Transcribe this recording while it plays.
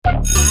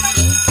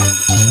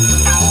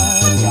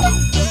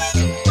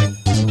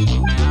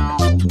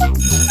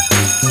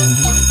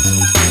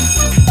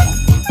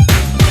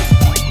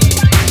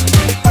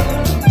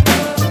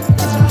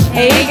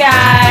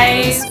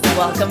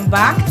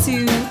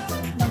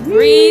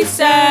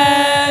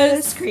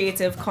Recess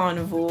Creative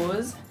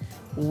Convos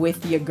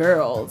with your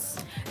girls,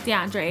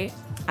 DeAndre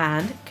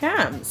and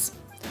Cams.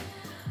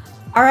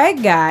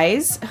 Alright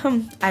guys,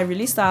 I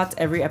really start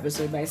every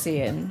episode by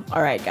saying,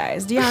 alright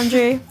guys,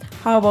 DeAndre,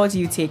 how about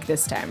you take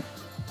this time?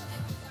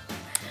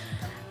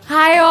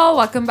 Hi all,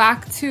 welcome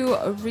back to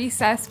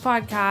Recess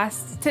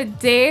Podcast.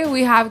 Today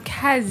we have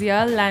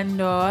Kezia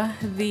Lendo,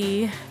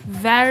 the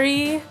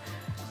very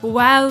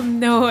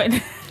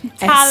well-known,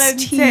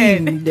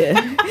 talented,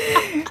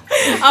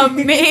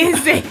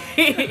 amazing,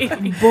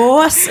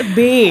 boss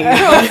babe,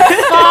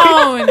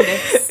 profound,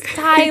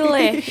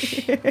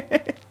 stylish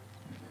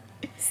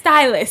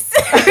stylist.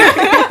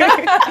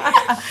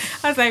 I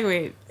was like,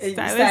 wait,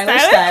 stylist.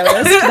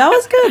 That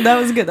was good.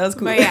 That was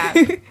cool. But yeah,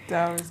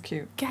 that was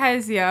cute.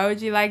 Kezia,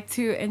 would you like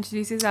to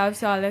introduce yourself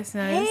to our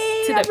listeners?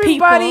 Hey to the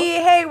everybody!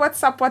 people? Hey,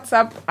 what's up?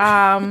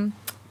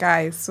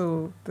 Guys,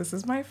 so this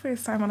is my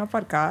first time on a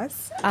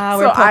podcast.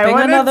 We're popping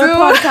another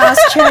podcast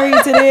cherry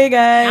today,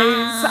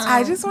 guys. So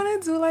I just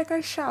want to do like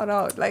a shout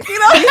out, like you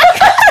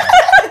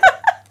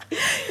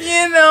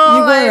You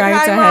like right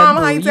hi ahead, mom,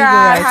 boo. hi You go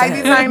dad, right hi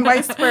ahead. Design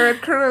by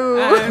Spirit Crew,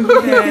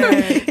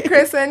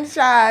 Chris and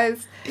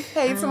Chaz.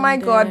 Hey to my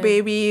god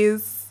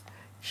babies,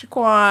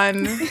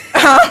 Shaquan,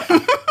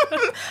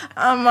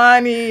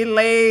 Amani,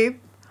 Late,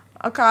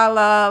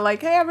 Akala,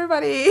 like hey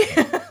everybody.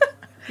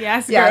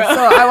 Yes, girl. Yeah,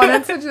 so I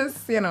wanted to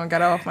just,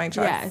 get off my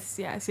chest.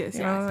 Yes. You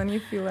know, when you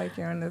feel like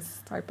you're in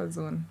this type of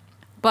zone.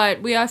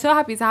 But we are so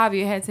happy to have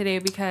you here today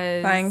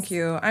because... Thank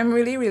you. I'm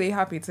really, really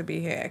happy to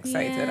be here.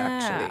 Excited,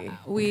 actually.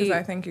 We- Because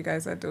I think you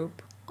guys are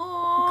dope.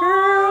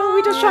 Girl,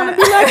 we just trying to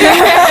be like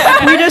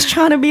you. We just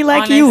trying to be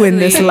like you in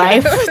this Honestly.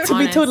 life, to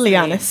be totally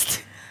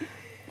Honestly. honest.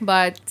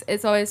 But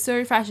it's always so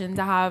refreshing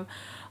to have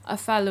a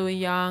fellow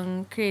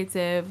young,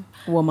 creative,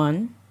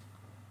 Woman.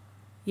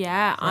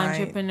 Right.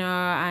 entrepreneur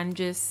and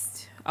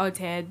just out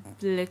here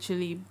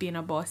literally being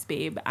a boss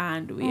babe.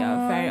 And we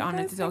are very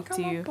honored to talk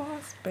to you.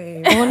 Boss,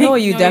 babe. Oh no,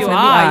 you No, definitely you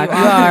are.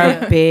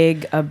 are. You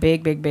are a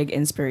big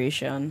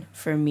inspiration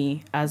for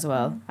me as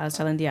well. I was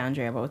telling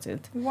DeAndre about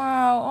it.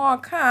 Wow. Oh,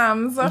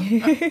 Cams.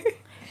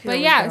 But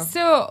yeah,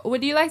 so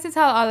would you like to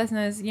tell our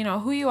listeners,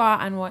 who you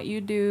are and what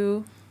you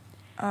do?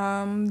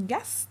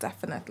 Yes,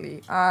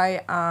 definitely.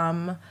 I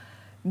am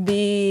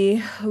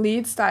the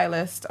lead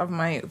stylist of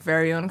my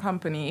very own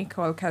company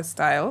called Kez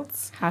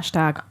Styles.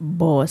 Hashtag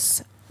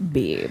boss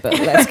babe.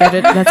 Let's get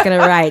it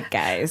right,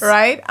 guys.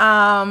 Right.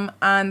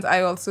 And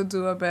I also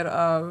do a bit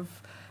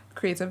of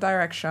creative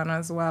direction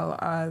as well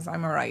as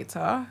I'm a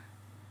writer.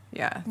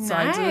 Yeah. So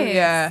I do. Nice.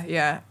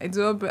 Yeah. I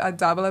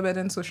dabble a bit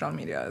in social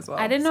media as well.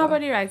 I didn't know so.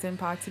 about the writing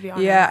part, to be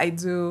honest. Yeah, I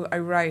do. I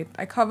write.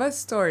 I cover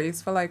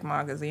stories for like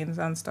magazines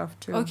and stuff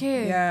too.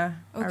 Okay. Yeah.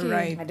 Okay. I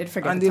write. I did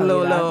forget on to the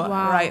tell you that. low.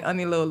 Wow. Right on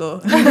the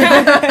low.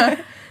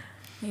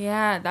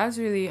 Yeah, that's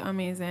really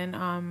amazing.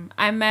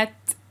 I met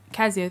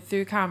Kezia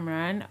through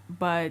Cameron,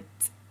 but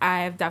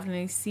I've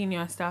definitely seen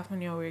your stuff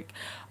and your work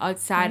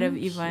outside of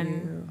Thank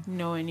even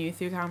knowing you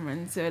through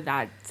Cameron. So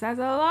that says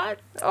a lot.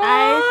 Oh,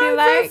 I feel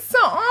like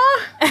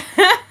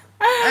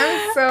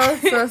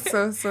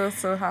I'm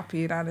so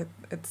happy that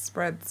it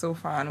spread so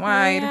far and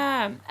wide.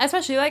 Yeah,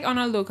 especially like on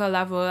a local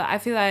level. I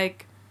feel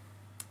like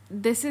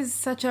this is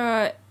such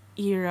a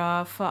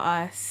era for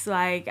us.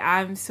 Like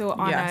I'm so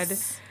honored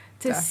Yes,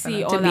 to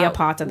see definitely. all To be a that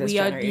part of this we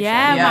are- generation.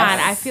 Yeah, Yes. man.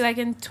 I feel like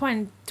in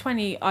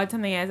 20 or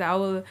 10 years, I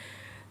will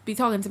be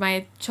talking to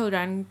my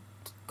children,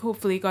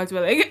 hopefully, God's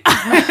willing.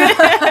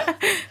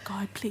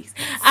 God, please.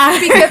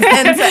 Speak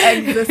it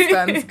into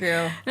existence,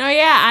 girl. No,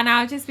 yeah, and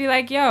I'll just be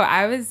like, yo,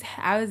 I was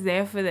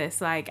there for this.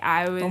 Like,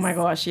 I was Oh my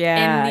gosh,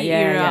 yeah. in the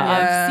era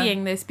Yeah. of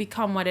seeing this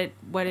become what it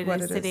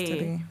is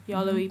today.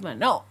 Y'all don't even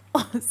know.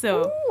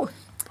 So, Ooh,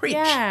 preach.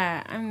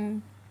 yeah,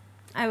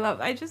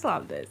 I just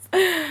love this.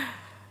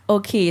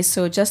 Okay,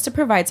 so just to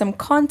provide some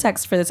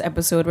context for this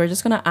episode, we're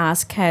just going to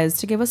ask Kez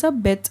to give us a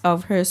bit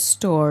of her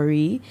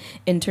story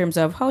in terms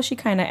of how she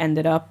kind of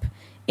ended up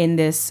in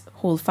this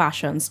whole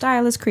fashion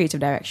stylist,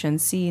 creative direction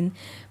scene.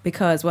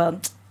 Because,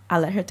 well,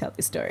 I'll let her tell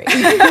the story.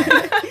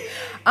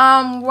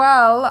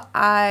 Well,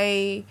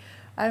 I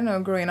don't know,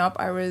 growing up,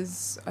 I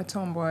was a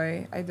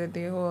tomboy. I did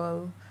the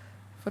whole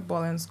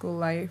football and school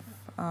life.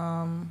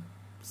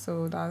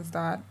 So that's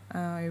that.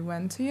 I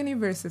went to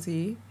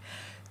university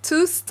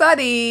to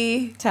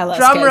study. Tell us,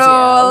 Drum Kezia,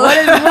 roll.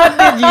 What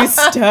did you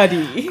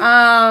study?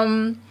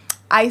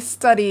 I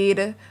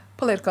studied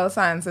political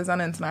sciences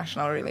and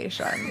international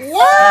relations.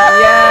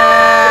 What?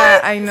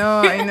 Yeah, I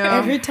know.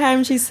 Every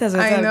time she says it,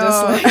 I I'm know.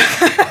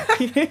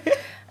 just like...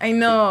 I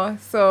know.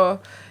 So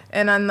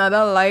in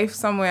another life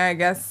somewhere, I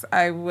guess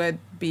I would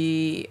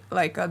be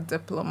like a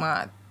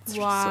diplomat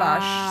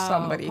slash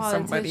somebody.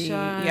 Politician.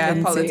 Yeah,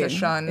 Insane.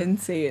 politician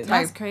Insane. type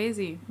That's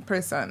crazy.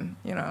 person,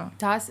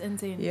 That's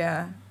insane.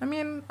 Yeah. I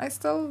mean, I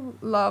still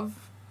love,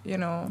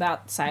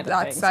 That side of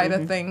that things. side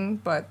Mhm. of thing,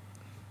 but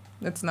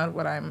it's not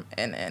what I'm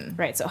in.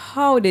 Right, so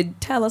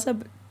tell us a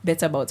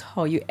bit about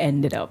how you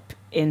ended up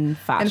in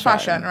fashion. In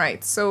fashion,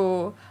 right.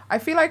 So I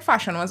feel like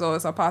fashion was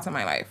always a part of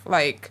my life.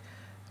 Like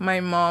my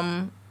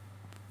mom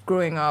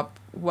growing up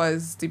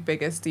was the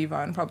biggest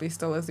diva and probably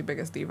still is the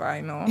biggest diva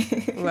I know.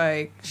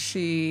 Like,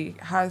 she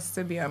has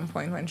to be on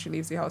point when she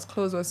leaves the house.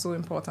 Clothes was so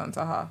important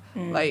to her.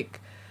 Like,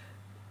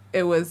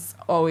 it was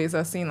always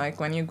a scene, like,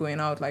 when you're going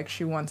out, like,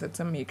 she wanted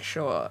to make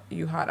sure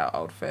you had an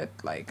outfit,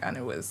 like, and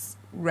it was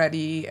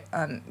ready,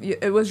 and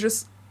it was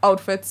just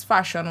outfits,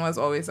 fashion was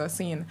always a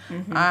scene.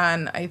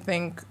 And I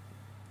think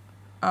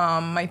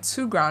my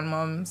two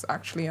grandmoms,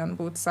 actually, on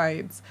both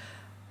sides,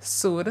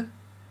 sewed.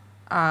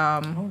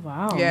 Oh,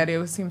 wow. Yeah, they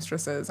were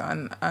seamstresses,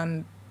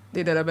 and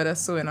they did a bit of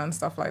sewing and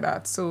stuff like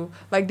that. So,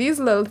 like, these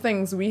little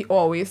things we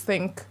always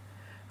think,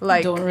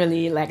 like, don't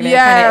really like,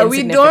 yeah,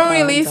 we don't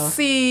really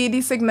see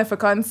the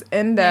significance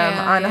in them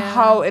and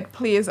how it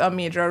plays a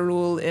major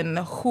role in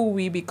who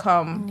we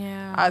become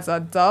as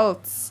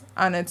adults.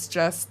 And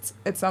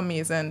it's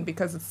amazing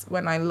because it's,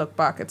 when I look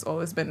back, it's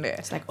always been there.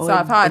 It's like,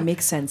 so it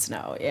makes sense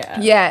now.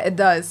 Yeah, it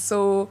does.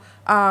 So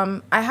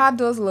I had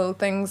those little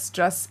things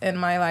just in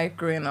my life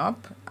growing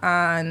up,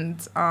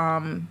 and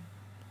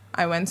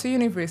I went to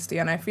university,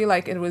 and I feel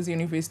like it was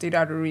university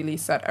that really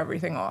set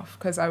everything off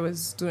because I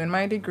was doing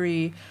my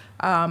degree.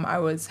 I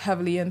was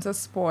heavily into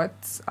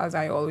sports, as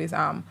I always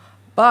am,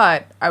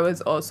 but I was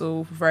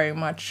also very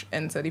much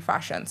into the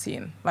fashion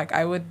scene. Like,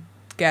 I would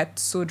get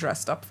so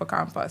dressed up for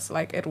campus,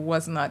 like, it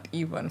was not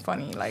even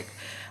funny. Like,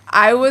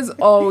 I was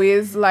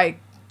always like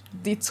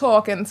the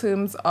talk in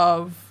terms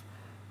of,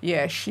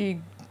 yeah,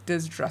 she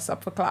does dress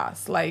up for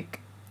class.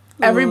 Like,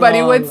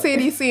 everybody would say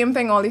the same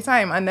thing all the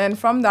time. And then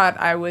from that,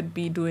 I would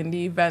be doing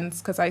the events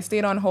because I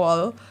stayed on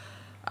hall.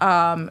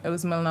 It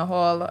was Milner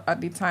Hall at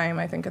the time.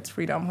 I think it's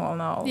Freedom Hall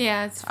now.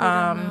 Yeah, it's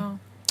Freedom now.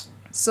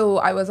 So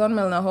I was on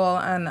Milner Hall,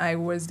 and I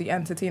was the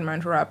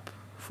entertainment rep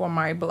for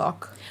my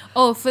block.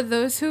 Oh, for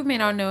those who may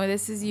not know,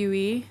 this is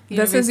UE.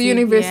 This is the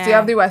University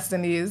of the West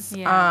Indies,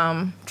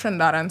 Yeah.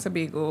 Trinidad and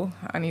Tobago.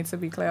 I need to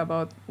be clear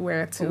about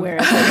where to.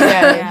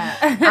 Yeah.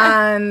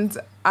 And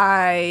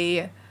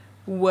I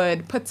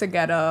would put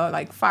together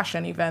like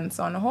fashion events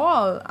on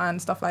hall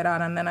and stuff like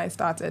that, and then I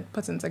started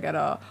putting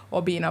together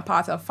or being a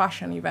part of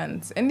fashion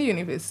events in the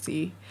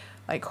university,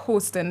 like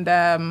hosting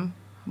them,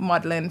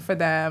 modeling for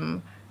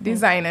them,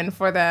 designing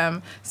for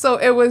them. So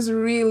it was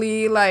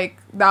really like,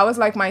 that was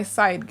like my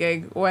side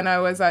gig when I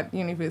was at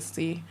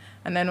university.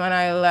 And then when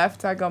I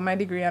left, I got my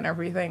degree and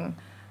everything.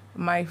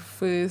 My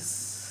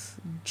first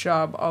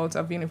job out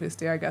of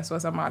university, I guess,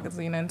 was a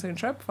magazine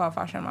internship for a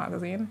fashion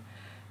magazine.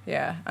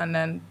 Yeah, and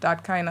then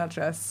that kind of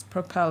just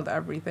propelled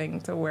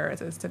everything to where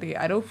it is today.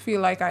 I don't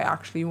feel like I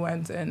actually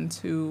went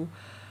into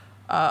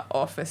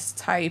office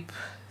type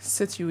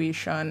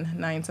situation,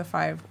 9 to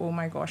 5. Oh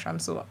my gosh, I'm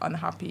so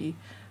unhappy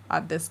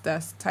at this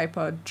desk type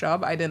of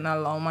job. I didn't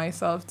allow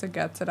myself to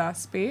get to that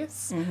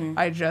space.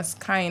 I just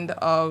kind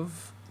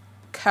of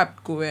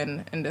kept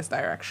going in this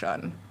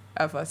direction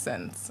ever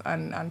since,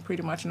 and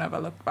pretty much never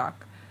looked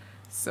back.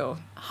 So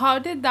how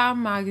did that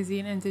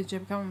magazine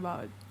internship come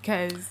about?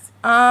 Because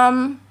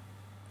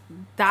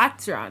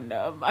that's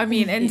random. I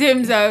mean, in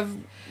terms of,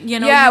 you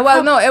know. Yeah,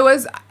 well, no, it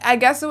was, I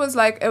guess it was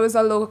like, it was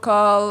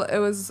local.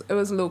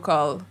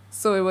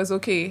 So it was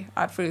okay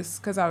at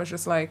first because I was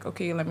just like,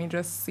 okay, let me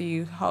just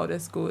see how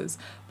this goes.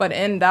 But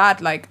in that,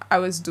 like, I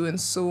was doing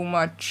so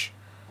much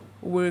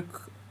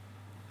work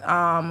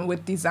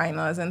with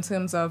designers in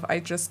terms of, I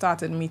just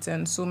started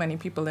meeting so many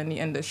people in the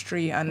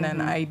industry, and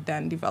then I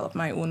developed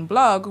my own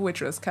blog,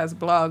 which was Kes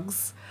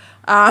Blogs.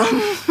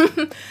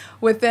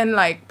 Within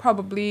like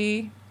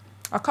probably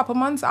a couple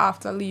months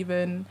after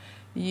leaving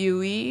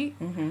UE,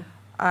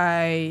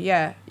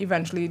 I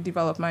eventually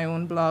developed my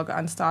own blog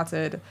and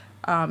started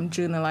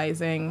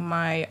journalizing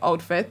my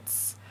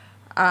outfits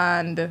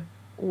and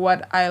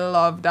what I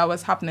loved that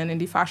was happening in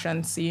the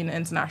fashion scene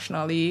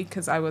internationally,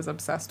 because I was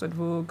obsessed with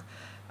Vogue,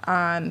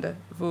 and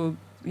Vogue,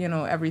 you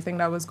know, everything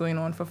that was going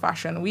on for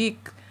Fashion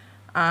Week,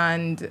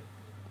 and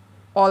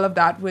all of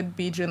that would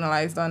be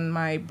journalized on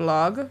my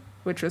blog,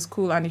 which was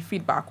cool, and the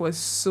feedback was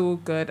so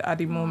good at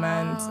the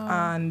moment.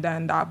 And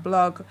then that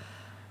blog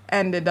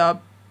ended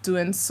up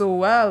doing so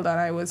well that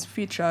I was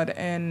featured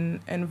in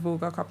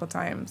Vogue a couple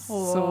times.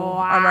 So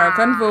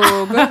American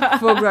Vogue,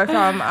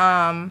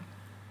 Vogue.com,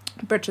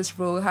 British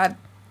Vogue had...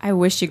 I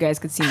wish you guys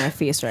could see my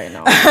face right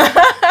now.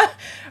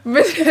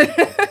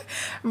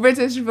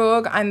 British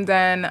Vogue, and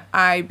then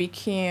a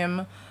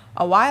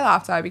while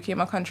after I became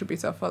a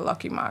contributor for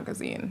Lucky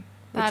Magazine,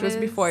 which was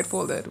before it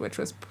folded, which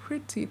was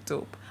pretty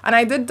dope. And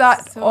I did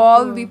that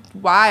the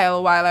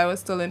while I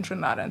was still in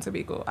Trinidad and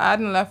Tobago. I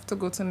hadn't left to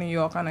go to New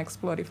York and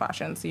explore the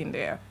fashion scene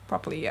there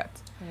properly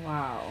yet.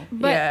 Wow.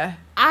 But yeah.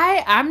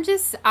 I'm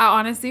just,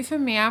 honestly, for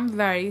me, I'm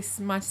very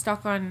much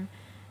stuck on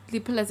the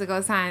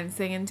political science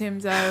thing in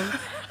terms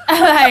of,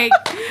 like...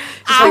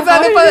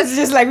 It's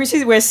just like, we're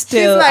still... We're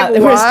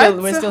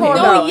still Hold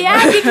here. No,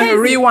 yeah, because...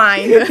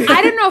 Rewind.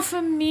 I don't know,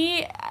 for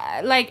me,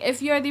 like,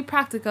 if you're the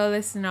practical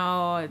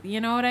listener,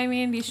 you know what I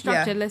mean? The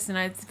structured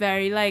listener, it's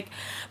very like,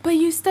 but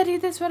you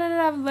studied this,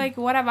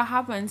 whatever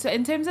happened. So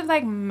in terms of,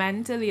 like,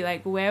 mentally,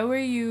 like, where were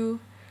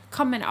you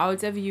coming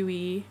out of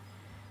UE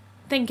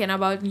thinking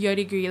about your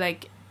degree?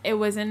 Like, it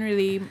wasn't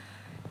really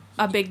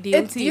a big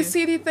deal to you. You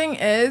see, the thing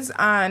is,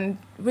 and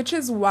which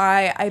is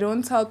why I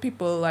don't tell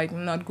people like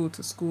not go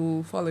to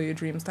school, follow your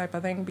dreams type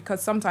of thing,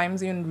 because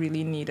sometimes you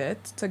really need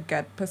it to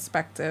get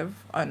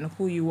perspective on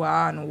who you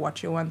are and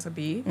what you want to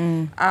be.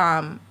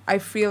 I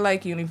feel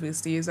like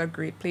university is a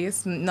great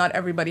place. Not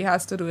everybody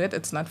has to do it.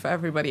 It's not for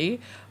everybody.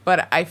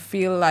 But I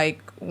feel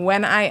like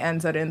when I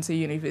entered into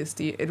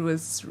university, it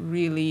was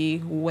really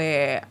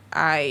where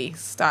I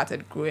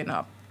started growing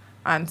up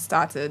and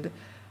started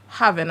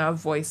having a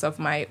voice of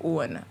my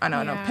own and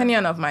an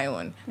opinion of my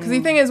own. Because the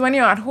thing is, when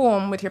you're at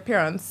home with your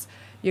parents,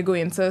 you go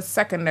into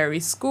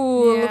secondary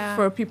school.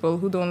 For people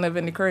who don't live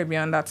in the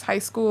Caribbean, that's high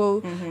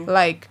school.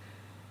 Like,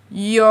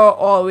 you're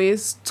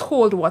always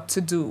told what to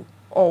do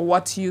or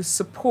what you're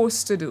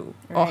supposed to do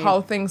or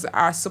how things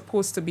are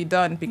supposed to be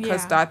done,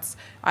 because that's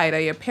either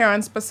your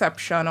parents'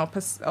 perception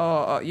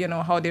or you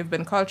know, how they've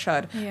been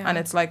cultured. And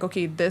it's like,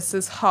 okay, this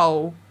is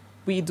how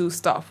we do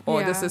stuff,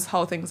 or this is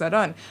how things are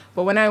done.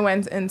 But when I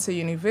went into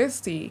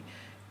university,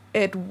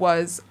 it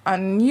was a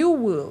new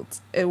world.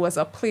 It was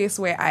a place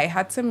where I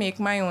had to make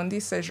my own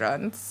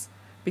decisions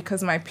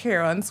because my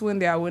parents weren't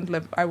there.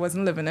 I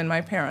wasn't living in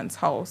my parents'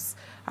 house.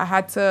 I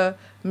had to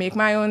make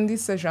my own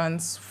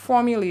decisions,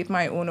 formulate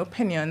my own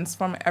opinions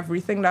from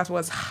everything that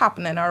was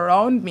happening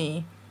around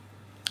me,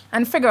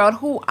 and figure out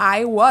who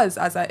I was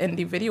as an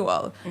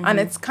individual. And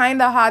it's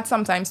kind of hard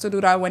sometimes to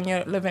do that when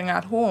you're living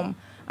at home.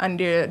 And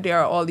there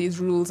are all these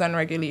rules and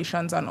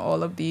regulations and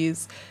all of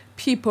these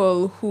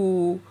people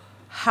who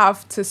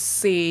have to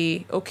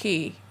say,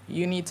 okay,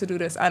 you need to do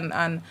this.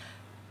 And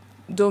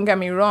don't get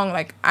me wrong,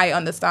 like, I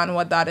understand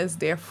what that is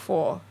there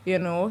for, you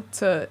know,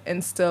 to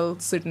instill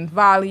certain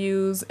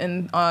values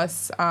in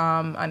us,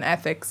 and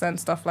ethics and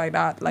stuff like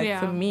that. Like,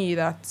 for me,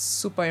 that's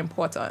super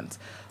important.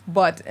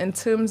 But in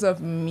terms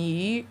of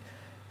me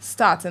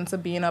starting to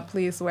be in a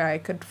place where I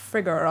could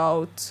figure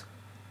out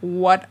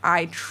what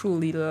I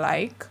truly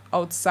like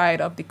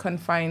outside of the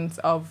confines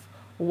of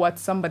what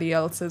somebody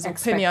else's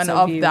opinion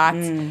of that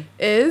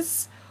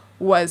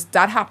was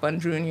that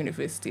happened during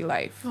university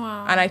life.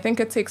 And I think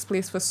it takes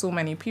place for so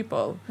many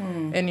people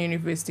in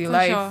university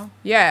life. Sure.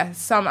 Yeah,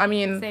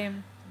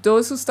 Same.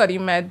 Those who study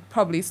med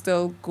probably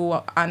still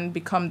go and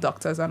become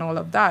doctors and all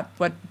of that,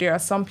 but there are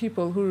some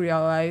people who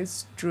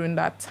realize during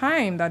that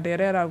time that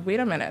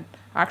wait a minute,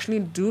 I actually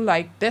do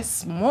like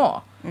this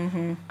more.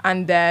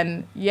 And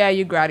then,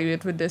 you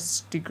graduate with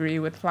this degree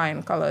with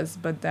flying colors,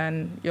 but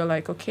then you're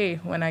like, okay,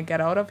 when I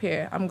get out of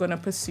here, I'm going to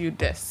pursue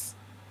this.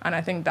 And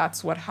I think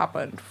that's what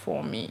happened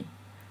for me.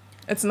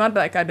 It's not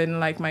like I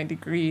didn't like my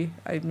degree.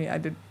 I mean, I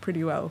did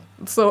pretty well.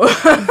 So,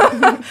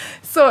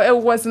 so it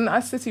wasn't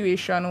a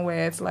situation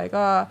where it's like,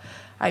 I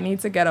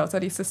need to get out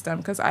of the system,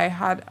 because I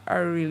had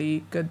a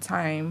really good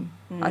time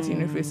at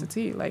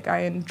university. Like, I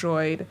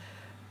enjoyed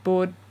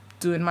both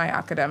doing my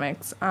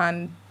academics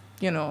and,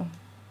 you know,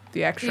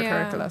 the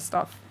extracurricular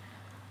stuff.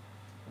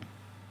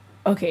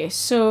 Okay,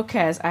 so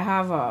Kez, I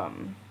have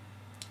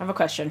a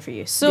question for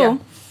you. So,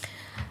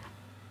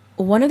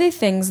 one of the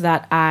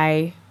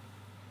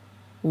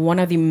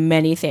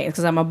many things,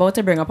 because I'm about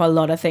to bring up a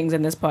lot of things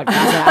in this podcast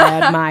that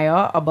I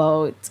admire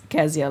about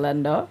Kezia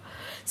Lenda.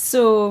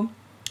 So,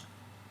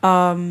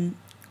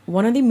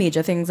 one of the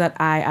major things that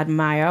I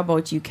admire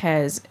about you,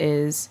 Kez,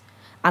 is,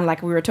 and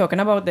like we were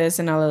talking about this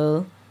in a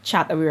little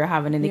chat that we were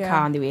having in the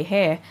car on the way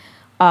here,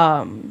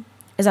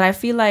 is that I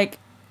feel like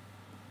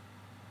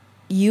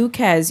you,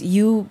 Kez,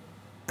 you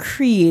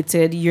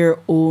created your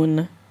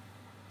own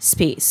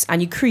space,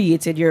 and you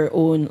created your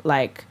own,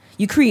 like,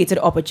 you created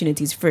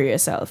opportunities for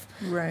yourself.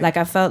 Right. Like,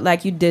 I felt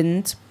like you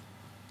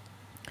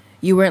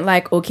weren't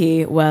like,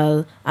 okay,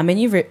 well, I'm in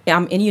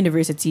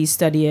university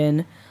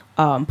studying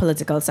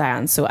political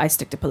science, so I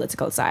stick to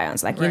political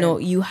science. Like, you know,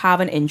 you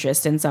have an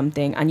interest in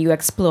something and you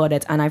explored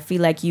it, and I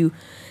feel like you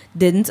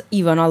didn't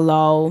even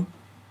allow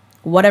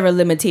whatever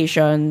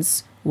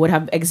limitations would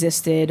have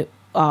existed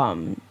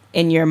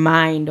in your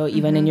mind or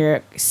even in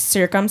your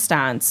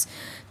circumstance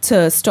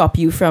to stop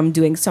you from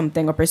doing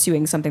something or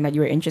pursuing something that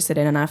you were interested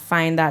in. And I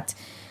find that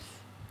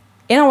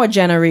in our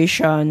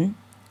generation,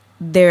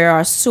 there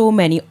are so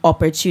many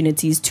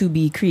opportunities to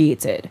be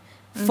created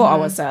for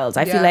ourselves.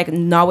 I feel like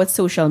now with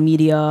social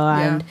media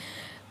and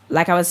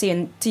like I was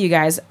saying to you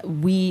guys,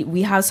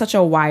 we have such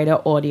a wider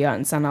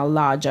audience and a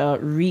larger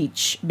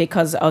reach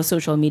because of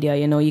social media.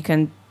 You know, you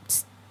can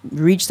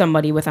reach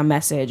somebody with a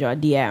message or a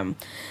DM.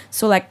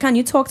 So, like, can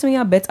you talk to me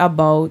a bit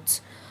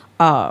about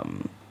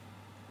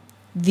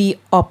the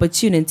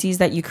opportunities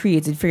that you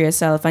created for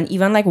yourself, and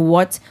even like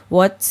what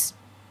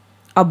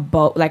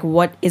about, like,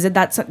 what is it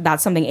that's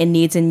something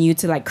innate in you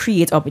to like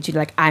create opportunity?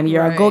 Like,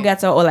 you're a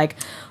go-getter, or like,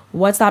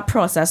 what's that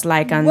process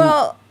like? And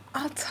well,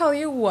 I'll tell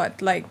you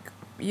what, like,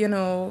 you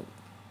know,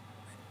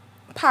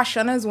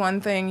 passion is one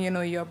thing. You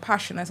know, you're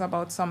passionate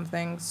about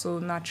something, so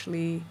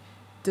naturally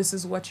this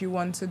is what you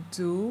want to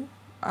do.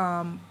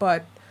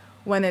 But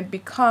when it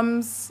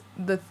becomes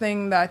the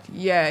thing that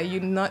you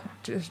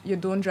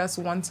don't just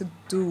want to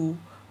do,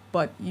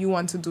 but you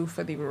want to do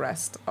for the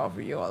rest of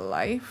your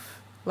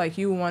life, like,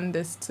 you want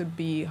this to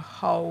be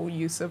how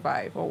you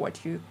survive or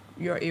what you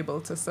you're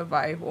able to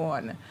survive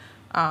on,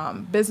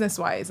 business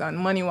wise and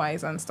money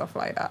wise and stuff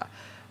like that.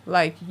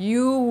 Like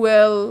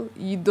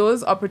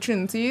those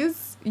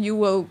opportunities you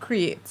will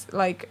create.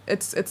 Like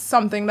it's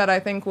something that I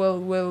think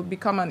will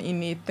become an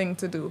innate thing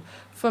to do.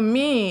 For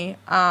me,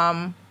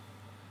 I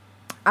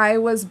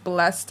was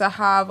blessed to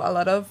have a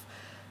lot of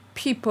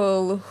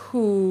people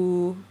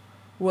who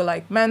were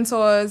like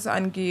mentors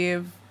and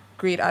gave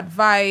great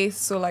advice.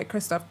 So like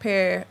Christophe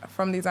Pear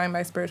from Design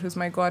by Spirit, who's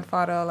my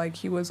godfather, like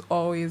he was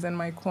always in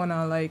my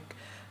corner, like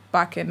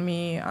backing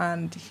me,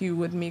 and he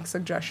would make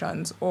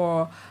suggestions.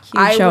 Or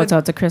Huge shout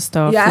out to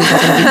Christophe. Yeah. He's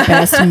one of the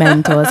best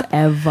mentors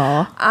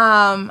ever.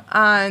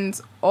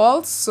 And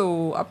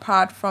also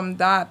apart from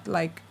that,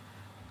 like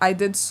I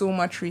did so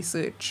much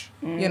research.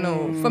 You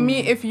know, for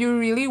me, if you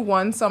really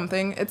want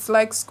something, it's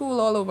like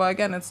school all over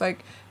again. It's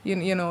like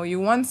you know, you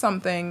want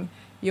something,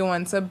 you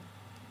want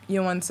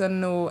to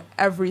know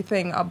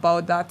everything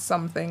about that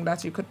something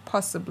that you could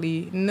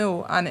possibly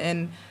know, and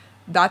in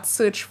that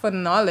search for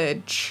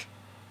knowledge,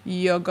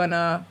 you're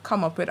gonna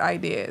come up with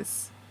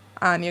ideas,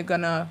 and you're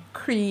gonna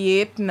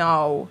create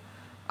now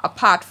a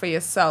path for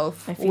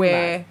yourself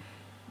where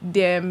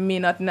there may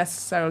not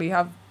necessarily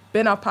have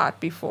been a path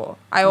before.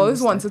 I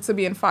always wanted to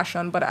be in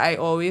fashion, but I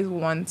always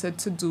wanted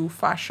to do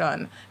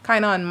fashion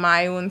kind of on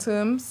my own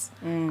terms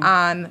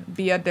and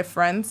be a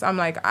difference. I'm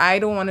like, I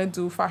don't want to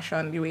do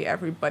fashion the way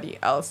everybody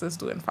else is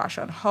doing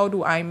fashion. How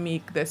do I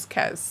make this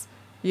Kez?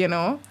 You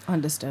know?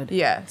 Understood.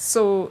 Yeah.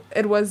 So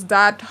it was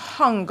that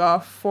hunger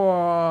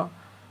for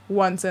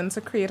wanting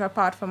to create a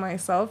path for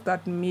myself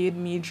that made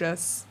me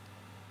just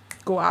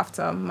go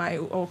after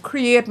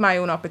create my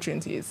own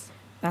opportunities.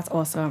 That's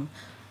awesome.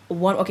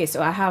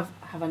 So I have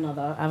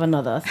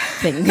another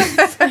thing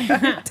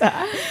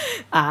to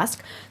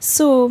ask.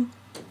 So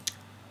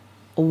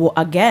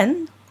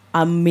again,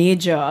 a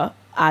major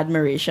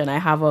admiration I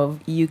have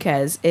of you,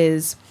 Kez,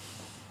 is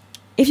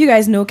if you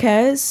guys know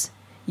Kez,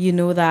 you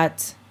know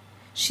that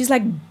she's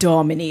like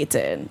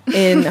dominating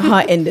in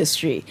her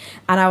industry.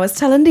 And I was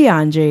telling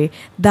DeAndre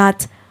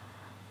that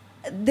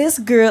this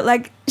girl,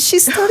 like, she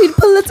studied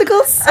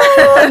political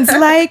science.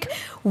 Like,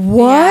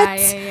 what?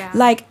 Yeah.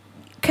 Like,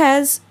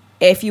 Kez,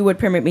 if you would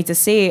permit me to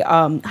say,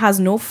 has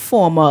no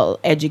formal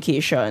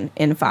education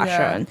in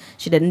fashion. Yeah.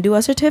 She didn't do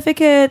a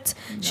certificate.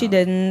 No. She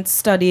didn't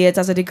study it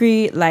as a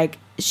degree. Like,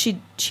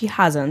 she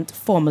hasn't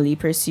formally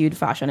pursued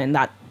fashion in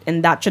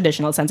that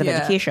traditional sense of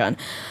education.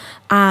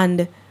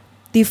 And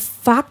the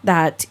fact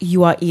that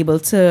you are able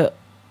to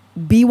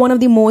be one of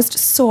the most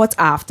sought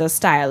after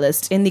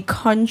stylists in the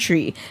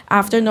country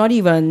after not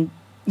even,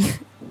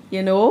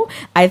 you know,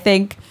 I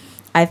think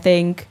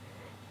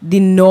the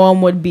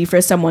norm would be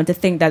for someone to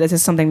think that this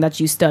is something that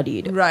you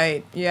studied.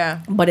 Right,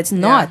 yeah. But it's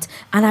not. Yeah.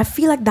 And I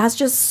feel like that's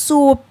just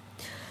so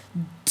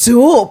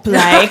dope.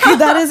 Like,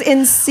 that is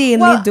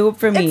insanely dope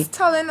for me. It's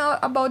telling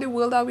about the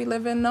world that we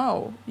live in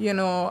now. You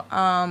know,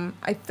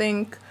 I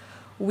think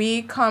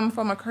we come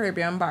from a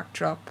Caribbean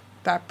backdrop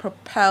that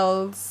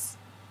propels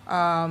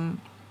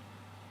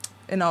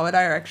in our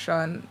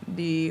direction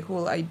the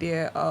whole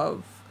idea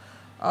of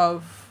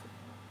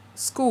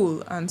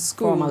school and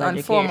formal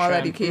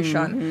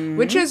education,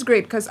 which is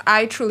great because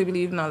I truly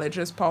believe knowledge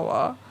is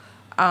power.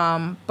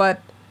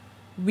 But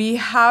we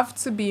have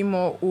to be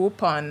more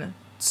open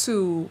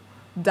to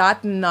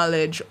that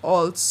knowledge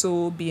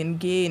also being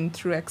gained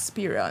through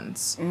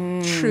experience,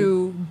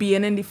 through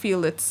being in the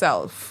field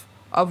itself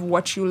of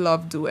what you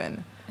love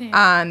doing.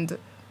 Yeah. And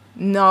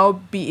now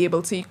be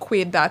able to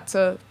equate that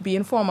to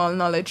being formal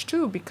knowledge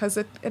too, because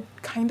it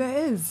kind of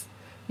is,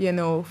 you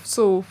know.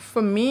 So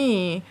for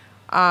me,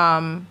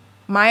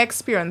 my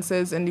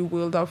experiences in the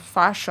world of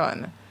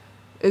fashion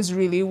is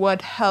really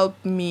what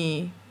helped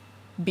me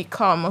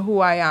become who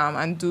I am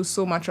and do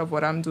so much of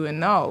what I'm doing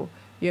now,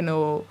 you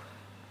know.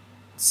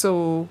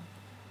 So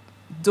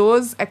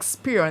those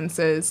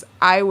experiences,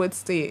 I would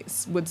say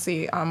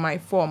are my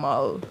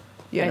formal,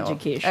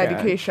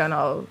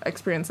 educational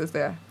experiences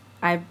there.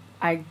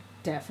 I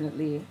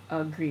definitely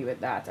agree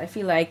with that. I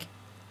feel like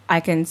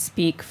I can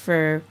speak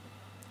for,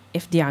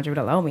 if DeAndre would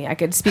allow me, I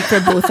could speak for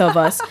both of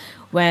us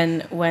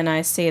when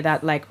I say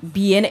that, like,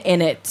 being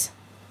in it.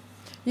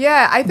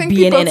 Yeah, I think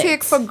people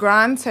take for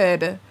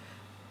granted,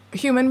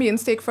 human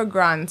beings take for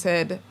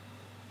granted,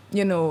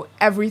 you know,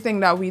 everything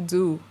that we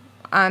do,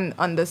 and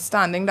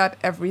understanding that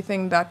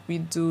everything that we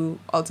do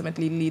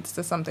ultimately leads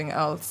to something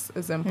else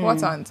is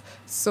important.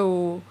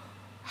 So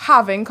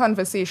having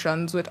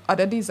conversations with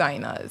other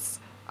designers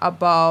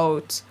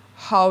about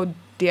how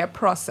their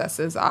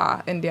processes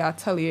are in their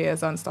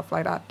ateliers and stuff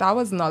like that, that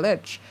was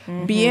knowledge.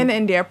 Being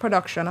in their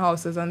production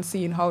houses and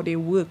seeing how they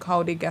work,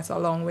 how they get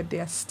along with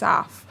their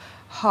staff,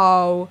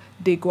 how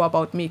they go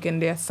about making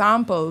their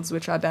samples,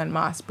 which are then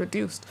mass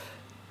produced,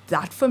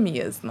 that for me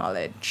is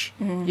knowledge.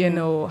 You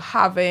know,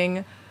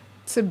 having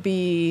to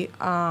be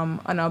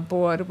on a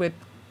board with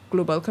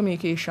global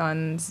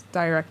communications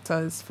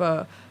directors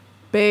for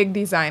big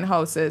design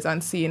houses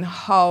and seeing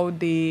how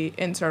they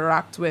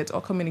interact with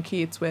or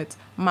communicate with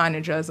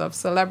managers of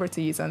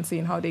celebrities and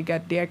seeing how they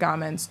get their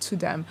garments to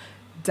them,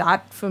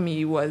 that for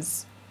me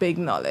was big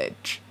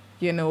knowledge,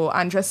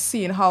 and just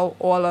seeing how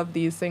all of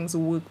these things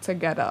work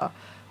together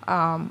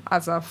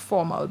as a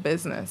formal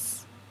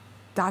business.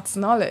 That's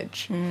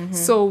knowledge.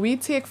 So we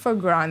take for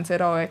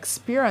granted our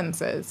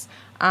experiences,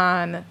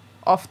 and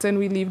often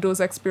we leave those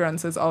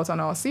experiences out on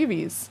our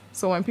CVs.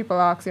 So when people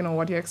ask,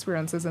 what your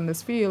experiences in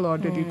this field, or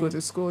did you go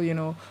to school,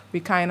 we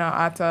kind of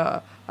at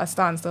a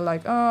standstill,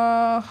 like,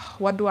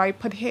 what do I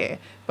put here?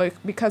 But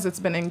because it's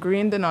been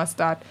ingrained in us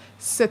that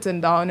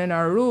sitting down in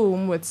a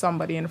room with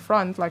somebody in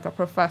front, like a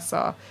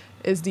professor,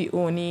 is the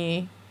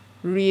only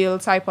real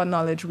type of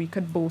knowledge we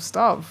could boast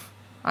of.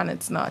 And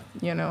it's not,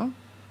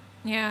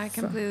 Yeah, I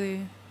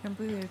completely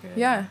agree.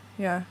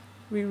 Yeah.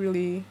 We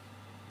really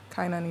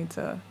kind of need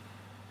to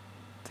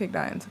take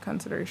that into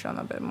consideration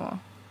a bit more.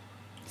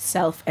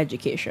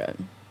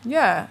 Self-education.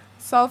 Yeah,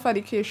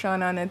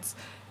 self-education, and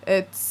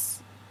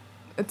it's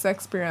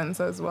experience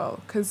as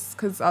well,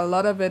 because a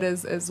lot of it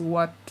is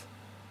what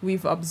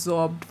we've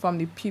absorbed from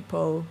the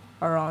people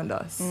around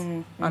us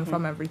and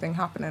from everything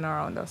happening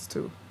around us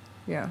too.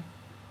 Yeah.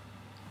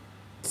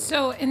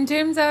 So in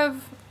terms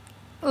of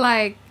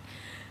like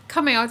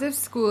coming out of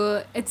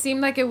school, it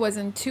seemed like it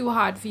wasn't too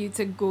hard for you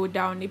to go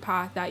down the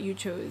path that you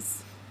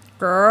chose.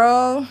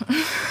 Girl,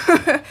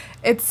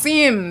 it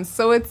seems.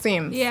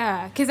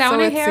 Yeah, because I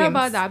want to hear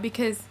about that,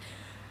 because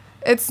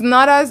it's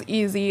not as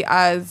easy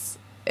as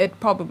it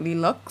probably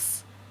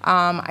looks.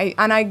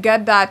 I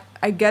get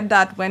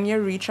that when you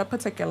reach a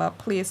particular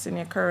place in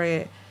your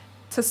career,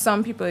 to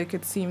some people it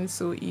could seem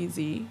so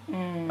easy.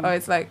 Or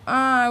it's like,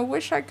 I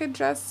wish I could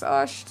just,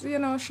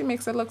 she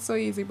makes it look so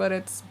easy, but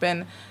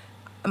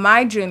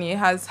my journey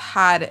has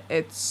had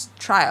its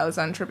trials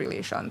and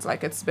tribulations.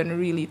 Like, it's been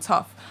really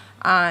tough.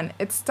 And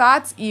it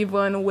starts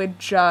even with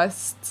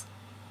just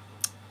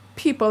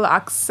people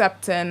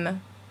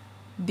accepting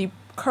the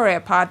career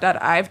path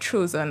that I've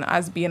chosen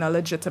as being a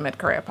legitimate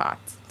career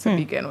path to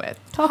begin with.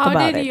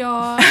 How did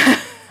your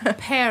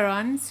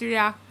parents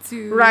react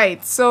to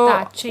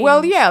that change?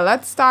 Well, yeah,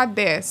 let's start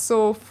there.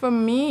 So for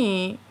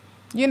me,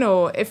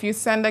 if you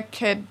send a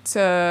kid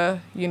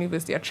to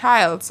university,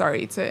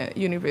 to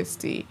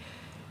university,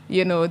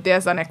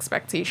 there's an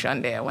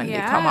expectation there when they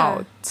come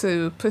out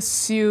to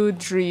pursue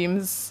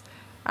dreams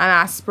and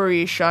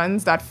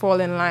aspirations that fall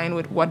in line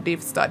with what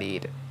they've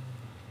studied.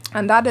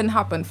 And that didn't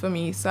happen for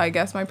me. So I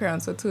guess my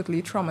parents were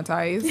totally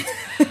traumatized.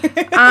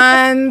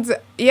 And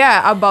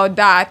about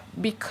that,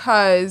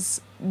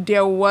 because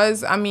there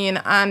was,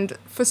 and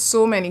for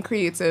so many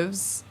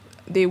creatives,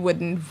 they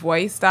wouldn't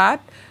voice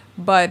that.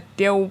 But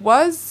there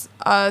was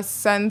a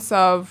sense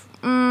of,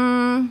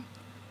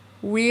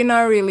 we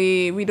don't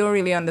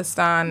really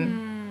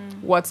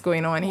understand what's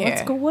going on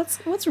here. What's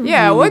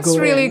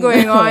really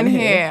going on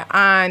here?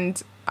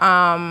 And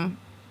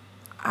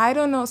I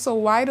don't know. So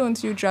why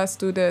don't you just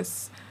do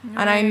this?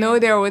 Right. And I know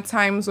there were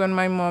times when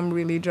my mom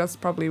really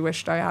just probably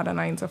wished I had a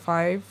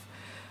 9-to-5,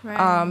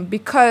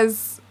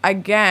 because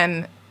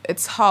again,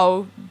 it's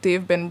how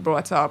they've been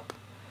brought up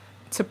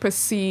to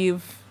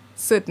perceive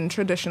certain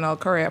traditional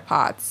career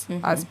paths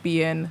as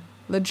being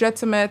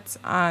legitimate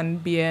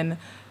and being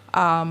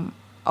a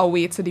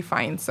way to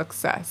define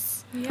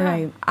success. Yeah.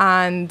 Right.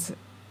 And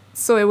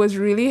so it was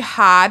really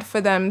hard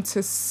for them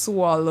to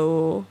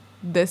swallow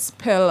this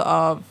pill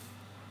of,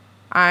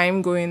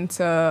 I'm going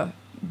to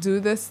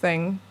do this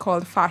thing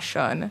called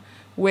fashion,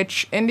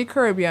 which in the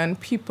Caribbean,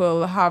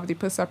 people have the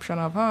perception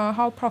of,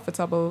 how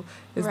profitable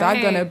is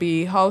that going to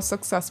be? How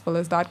successful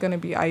is that going to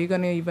be? Are you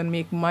going to even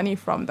make money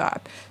from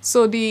that?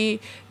 So the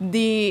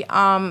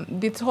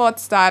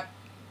thoughts that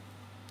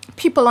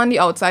people on the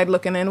outside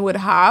looking in would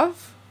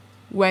have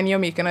when you're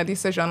making a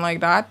decision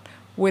like that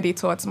were the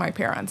thoughts my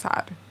parents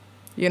had.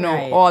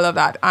 All of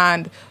that.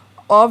 And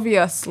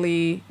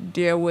obviously,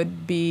 there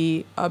would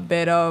be a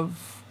bit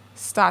of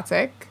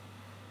static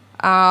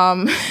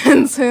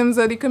in terms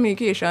of the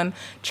communication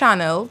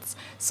channels.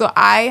 So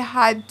I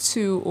had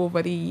to,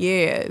 over the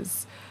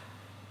years,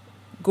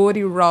 go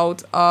the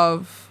route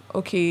of,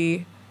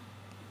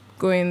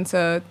 going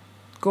to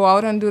go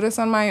out and do this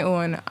on my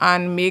own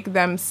and make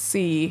them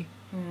see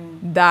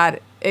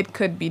that it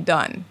could be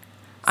done.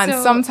 And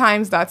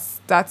sometimes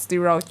that's the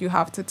route you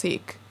have to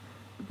take.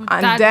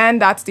 And then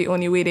that's the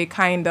only way they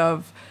kind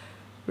of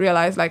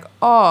realize, like,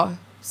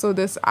 so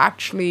this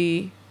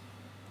actually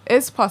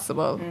is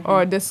possible,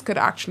 or this could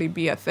actually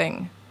be a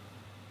thing.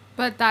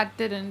 But that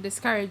didn't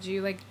discourage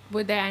you? Like,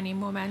 were there any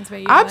moments where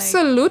you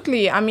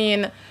Absolutely.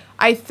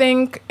 I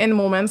think in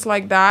moments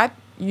like that,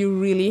 you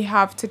really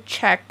have to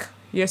check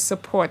your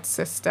support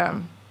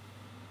system.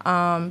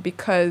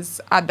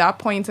 Because at that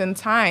point in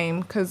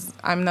time, because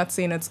I'm not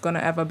saying it's going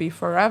to ever be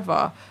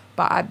forever,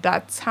 but at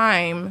that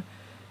time,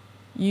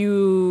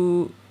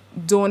 you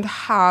don't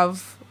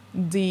have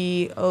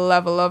the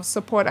level of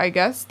support, I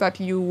guess, that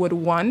you would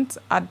want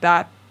at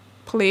that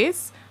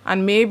place.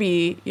 And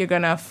maybe you're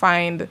going to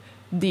find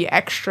the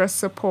extra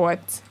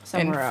support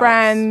somewhere in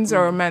friends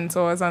or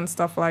mentors and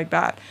stuff like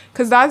that.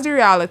 Because that's the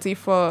reality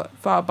for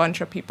a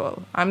bunch of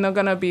people. I'm not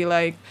going to be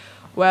like,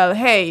 well,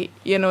 hey,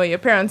 your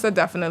parents are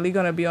definitely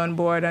going to be on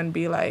board and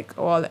be like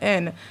all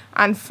in.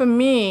 And for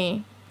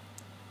me,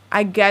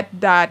 I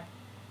get that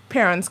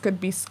parents could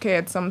be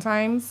scared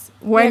sometimes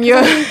when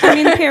Yeah, 'cause you're I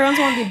mean, parents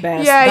want the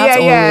best. yeah, That's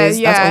always,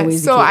 yeah. That's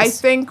always So the I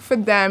case. think for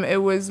them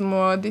it was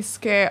more the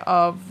scare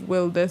of,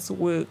 will this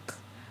work,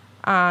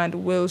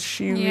 and will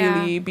she Yeah.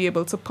 really be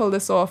able to pull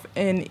this off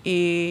in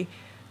a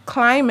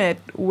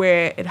climate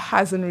where it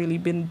hasn't really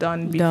been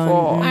done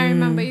before. I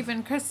remember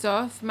even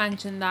Christoph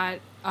mentioned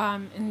that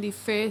in the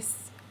first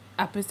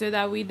episode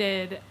that we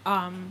did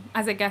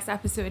as a guest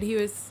episode,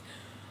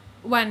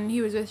 when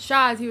he was with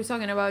Shaz, he was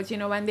talking about,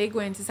 when they go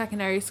into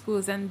secondary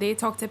schools and they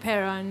talk to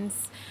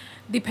parents,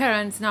 the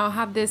parents now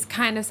have this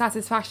kind of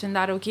satisfaction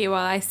that, okay,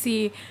 well, I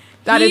see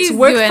that it's he's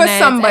worked doing for it.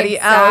 somebody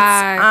else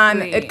and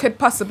Exactly. it could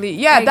possibly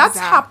that's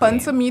happened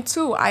Exactly. to me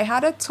too. I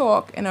had a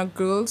talk in a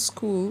girls'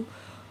 school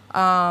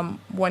 1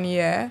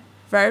 year,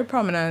 very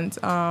prominent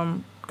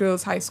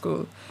girls' high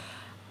school,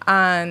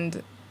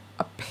 and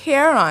a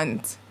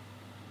parent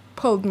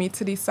pulled me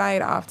to the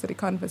side after the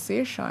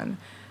conversation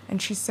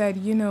and she said,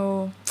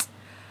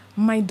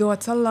 my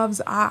daughter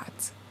loves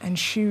art and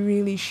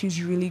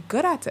she's really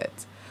good at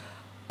it.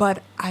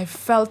 But I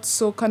felt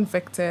so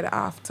convicted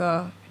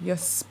after your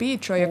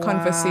speech or your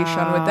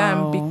conversation with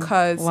them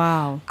because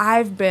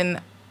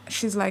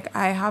she's like,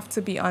 I have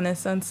to be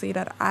honest and say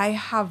that I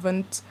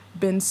haven't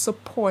been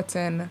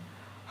supporting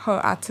her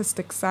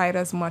artistic side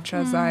as much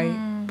as I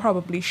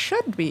probably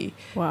should be.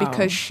 Wow.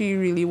 Because she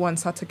really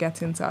wants her to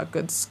get into a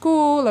good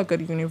school, a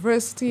good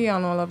university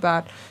and all of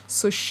that.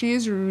 So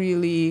she's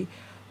really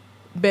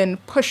been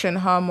pushing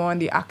her more on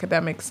the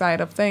academic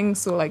side of things,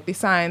 so like the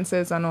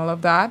sciences and all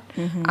of that.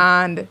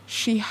 And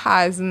she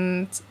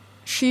felt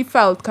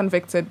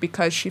convicted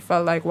because she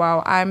felt like,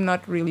 wow, I'm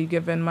not really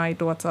giving my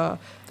daughter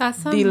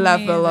That's the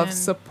level of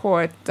amazing.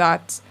 support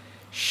that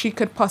she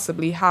could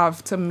possibly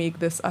have to make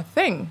this a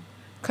thing.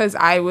 Because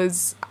I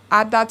was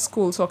at that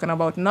school talking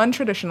about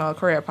non-traditional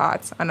career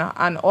paths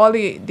and all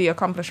the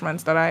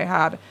accomplishments that I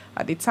had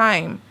at the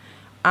time.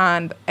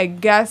 And I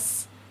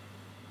guess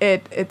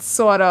it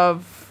sort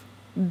of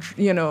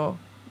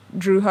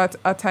drew her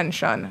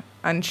attention,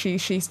 and she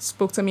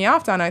spoke to me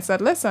after, and I said,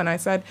 listen,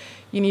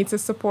 you need to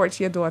support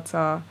your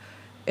daughter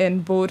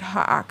in both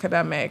her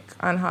academic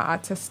and her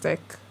artistic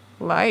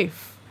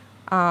life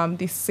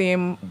the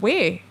same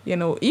way,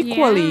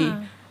 equally.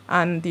 Yeah.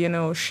 And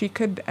she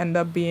could end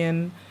up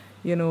being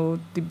the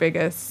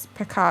biggest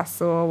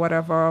Picasso or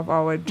whatever of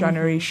our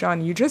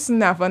generation. You just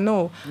never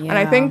know. And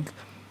I think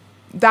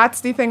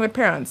that's the thing with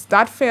parents,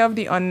 that fear of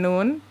the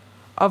unknown,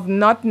 of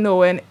not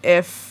knowing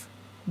if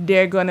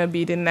they're gonna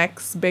be the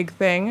next big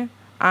thing,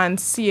 and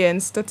seeing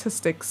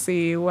statistics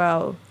say,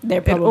 well, They're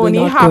it probably only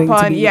not going to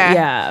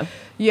happened,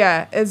 be.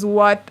 is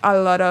what a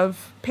lot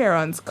of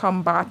parents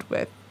combat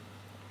with.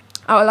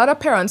 A lot of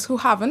parents who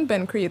haven't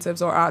been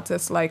creatives or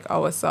artists like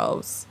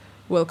ourselves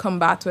will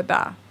combat with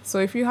that. So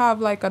if you have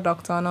like a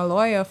doctor and a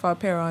lawyer for a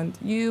parent,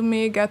 you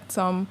may get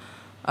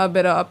a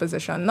bit of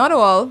opposition. Not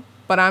all,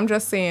 but I'm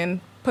just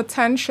saying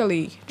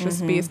potentially,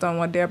 just based on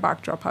what their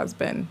backdrop has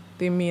been,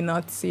 they may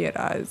not see it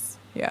as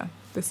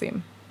the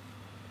same.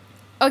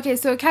 Okay,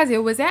 so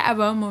Kezia, was there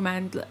ever a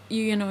moment,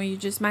 you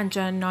just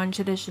mentioned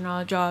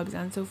non-traditional jobs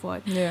and so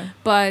forth,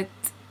 but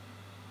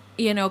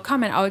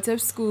coming out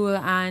of school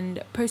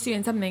and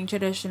pursuing something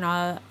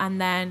traditional and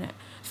then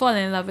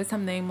falling in love with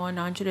something more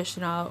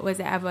non-traditional, was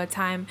there ever a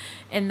time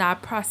in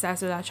that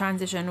process or that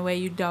transition where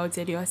you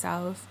doubted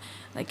yourself,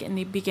 like in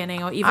the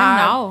beginning or even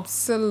now?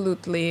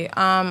 Absolutely.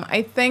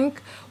 I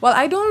think, well,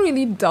 I don't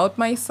really doubt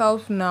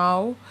myself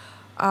now.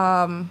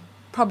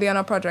 Probably on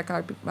a project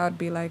I'd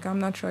be like, I'm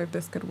not sure if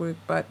this could work,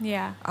 but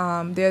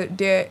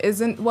there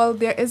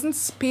isn't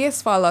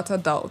space for a lot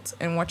of doubt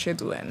in what you're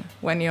doing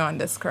when you're on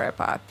this career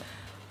path.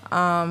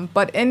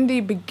 But in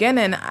the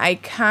beginning, I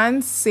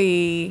can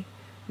say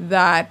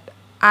that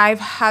I've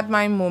had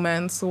my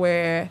moments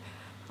where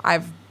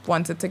I've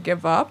wanted to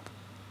give up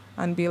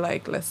and be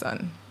like,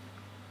 listen,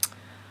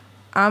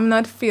 I'm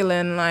not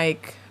feeling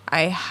like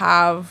I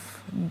have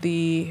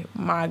the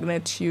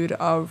magnitude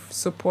of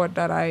support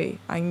that I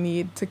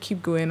need to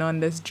keep going on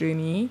this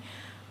journey,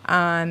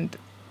 and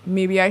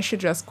maybe I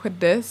should just quit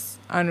this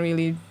and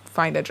really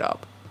find a job.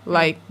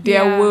 Like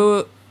there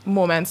were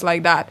moments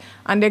like that,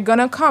 and they're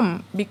gonna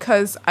come,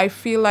 because I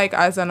feel like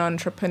as an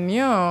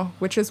entrepreneur,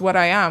 which is what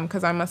I am,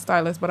 because I'm a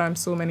stylist but I'm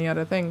so many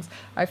other things,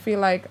 I feel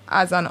like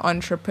as an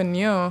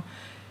entrepreneur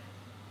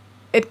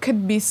it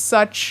could be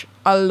such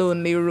a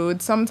lonely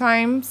road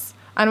sometimes.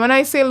 And when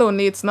I say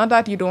lonely, it's not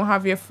that you don't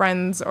have your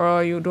friends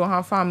or you don't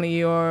have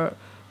family or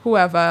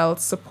whoever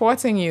else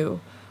supporting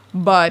you.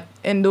 But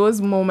in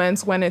those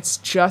moments when it's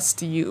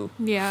just you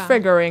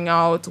figuring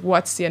out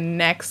what's your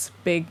next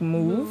big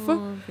move,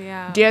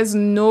 there's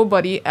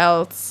nobody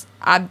else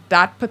at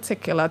that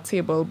particular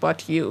table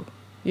but you.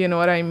 You know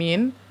what I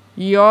mean?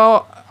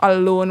 You're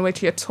alone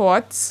with your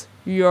thoughts.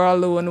 You're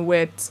alone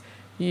with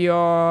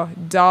your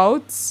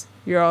doubts.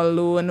 You're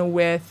alone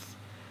with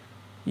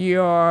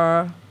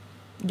your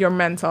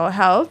mental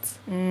health.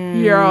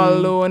 You're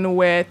alone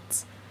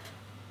with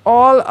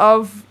all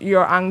of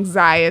your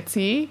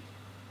anxiety.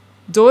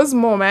 Those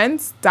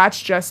moments,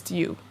 that's just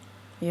you.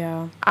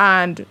 Yeah.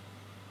 And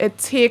it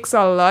takes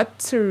a lot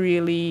to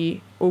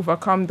really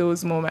overcome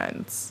those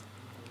moments.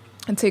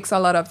 It takes a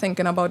lot of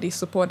thinking about the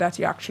support that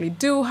you actually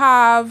do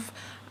have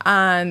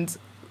and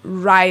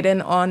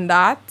riding on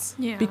that.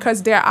 Yeah.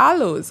 Because there are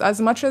lows.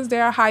 As much as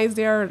there are highs,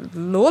 there are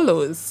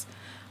lows.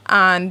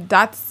 And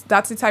that's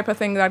the type of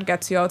thing that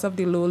gets you out of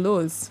the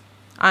lows.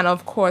 And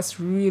of course,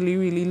 really,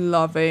 really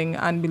loving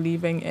and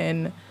believing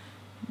in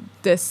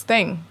this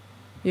thing,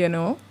 you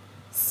know?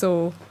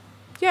 So,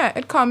 yeah,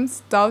 it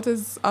comes. Doubt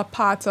is a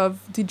part of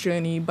the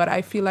journey, but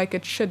I feel like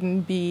it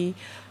shouldn't be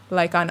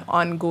like an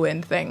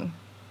ongoing thing.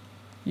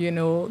 You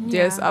know,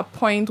 there's Yeah. a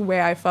point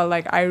where I felt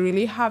like I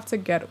really have to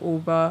get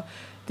over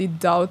the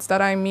doubts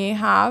that I may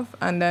have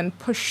and then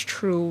push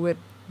through with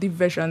the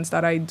visions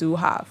that I do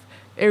have,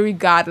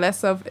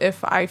 irregardless of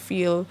if I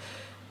feel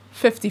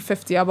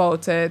 50-50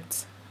 about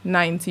it,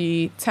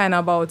 90-10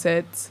 about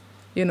it,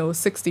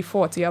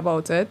 60-40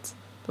 about it.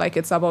 Like,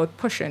 it's about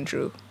pushing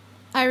through.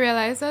 I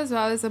realize as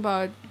well it's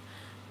about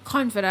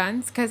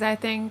confidence, because I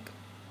think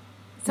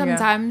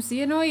sometimes,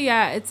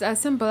 it's as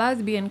simple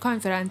as being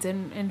confident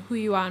in who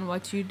you are and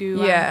what you do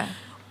Yeah. and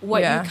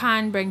what Yeah. you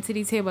can bring to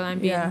the table and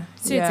being Yeah.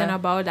 certain Yeah.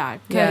 about that.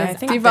 Yeah, I Because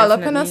think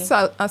Developing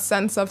definitely. a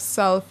sense of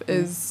self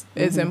is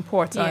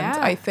important. Yeah.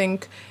 I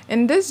think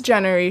in this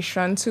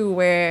generation too,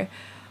 where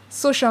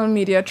social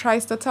media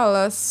tries to tell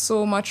us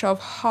so much of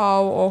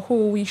how or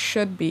who we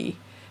should be,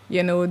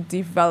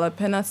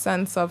 developing a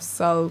sense of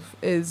self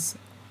is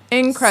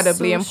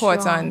incredibly So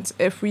important.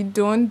 If we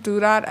don't do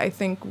that, I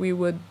think we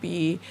would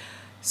be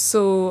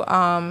so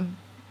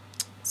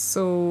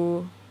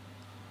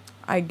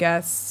I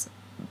guess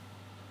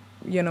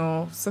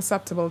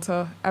susceptible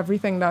to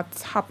everything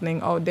that's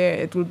happening out there.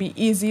 It will be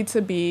easy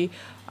to be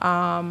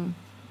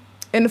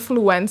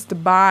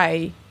influenced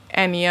by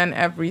any and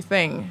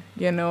everything,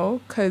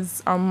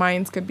 because our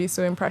minds could be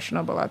so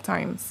impressionable at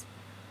times.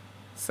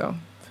 So,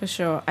 For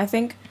sure. I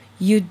think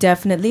you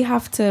definitely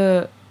have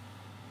to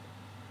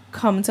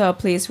come to a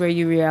place where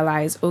you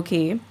realize,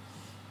 okay,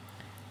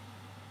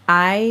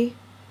 I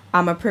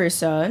am a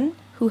person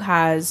who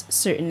has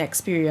certain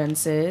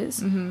experiences,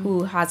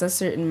 who has a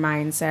certain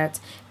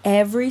mindset.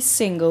 Every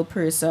single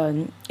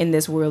person in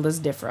this world is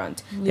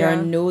different. There Yeah.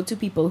 are no two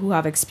people who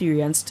have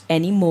experienced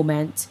any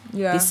moment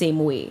yeah. the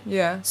same way.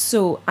 Yeah.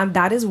 So, and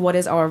that is what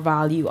is our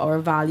value. Our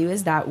value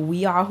is that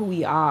we are who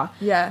we are.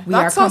 Yeah. We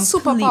That's are our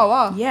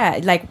superpower. Yeah,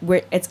 like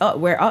we're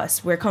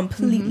us. We're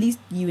completely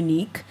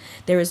unique.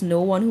 There is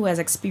no one who has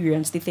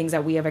experienced the things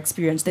that we have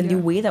experienced in the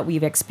Yeah. way that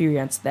we've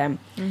experienced them.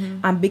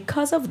 And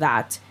because of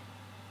that,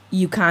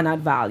 you can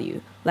add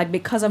value. Like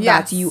because of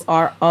Yes. that, you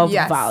are of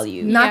Yes.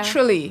 value.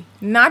 Naturally.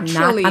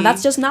 And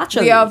that's just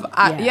naturally. We have,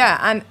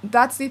 and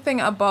that's the thing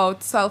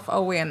about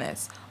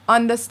self-awareness.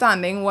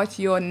 Understanding what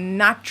your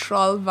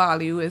natural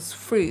value is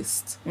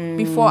first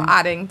before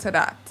adding to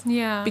that.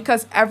 yeah.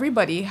 Because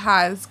everybody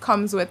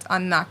comes with a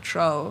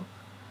natural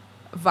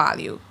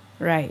value.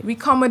 Right. We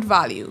come with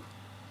value.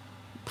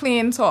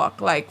 Plain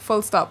talk, like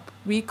full stop.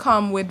 We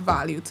come with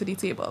value to the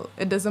table.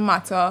 It doesn't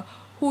matter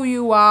who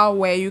you are,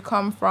 where you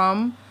come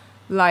from.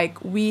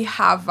 Like, we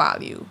have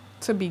value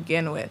to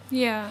begin with.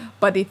 Yeah.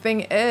 But the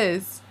thing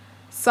is,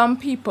 some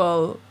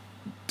people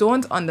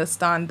don't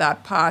understand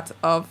that part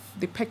of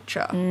the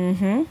picture.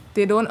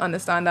 They don't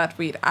understand that,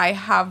 wait, I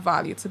have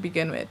value to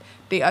begin with.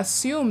 They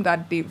assume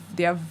that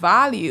their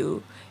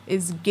value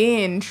is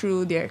gained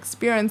through their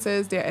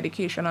experiences, their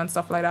education and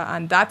stuff like that.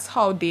 And that's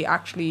how they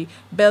actually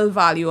build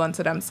value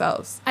onto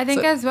themselves. I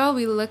think So- as well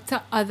we look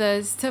to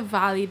others to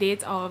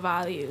validate our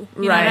value.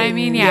 You know what I Right.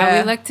 mean? Yeah.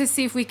 We look to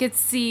see if we could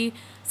see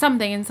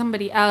something in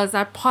somebody else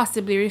that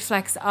possibly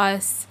reflects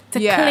us to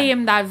Yeah.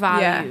 claim that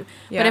value.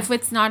 Yeah. But if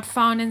it's not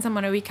found in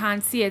someone or we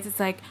can't see it, it's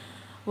like,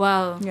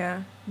 well,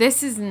 yeah.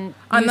 this isn't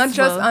And not just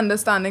useful.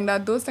 understanding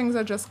that those things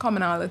are just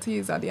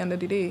commonalities at the end of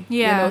the day.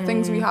 Yeah.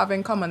 Things we have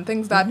in common,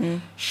 things that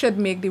should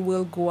make the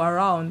world go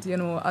around,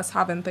 us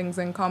having things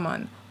in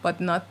common, but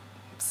not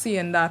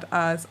seeing that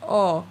as,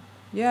 oh,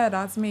 yeah,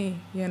 that's me,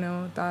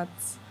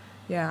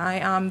 I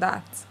am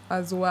that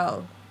as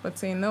well. But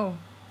saying, no,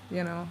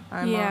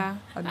 I'm Yeah.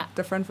 a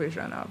different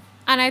version of.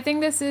 And I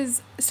think this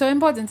is so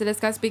important to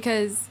discuss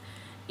because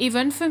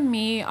even for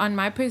me on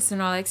my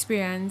personal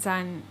experience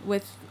and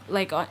with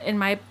like in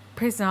my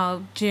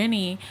personal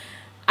journey,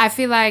 I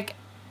feel like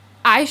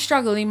I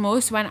struggle the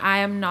most when I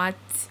am not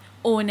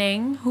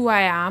owning who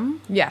I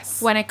am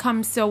Yes. when it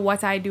comes to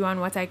what I do and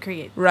what I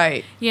create.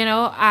 Right.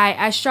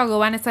 I struggle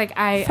when it's like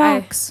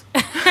Facts.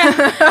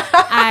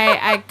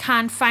 I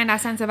can't find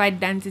that sense of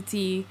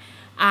identity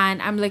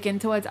and I'm looking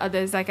towards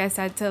others, like I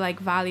said, to like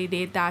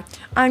validate that.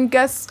 And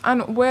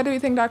where do you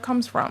think that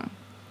comes from?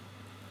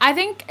 I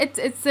think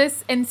it's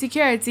this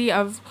insecurity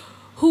of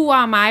who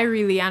am I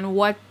really and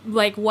what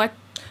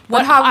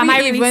But have am we I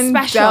really even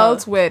special?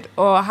 dealt with,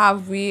 or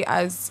have we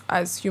as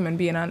human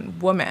being and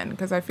women?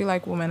 Because I feel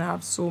like women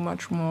have so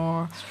much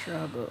more.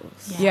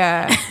 Struggles.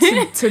 Yeah.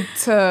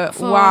 to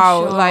For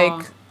wow, sure.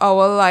 like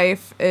our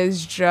life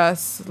is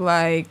just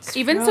like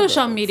Even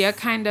social media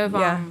kind of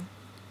Yeah.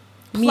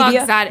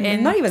 media, that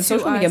in not even to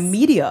social media, us.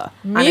 media.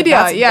 And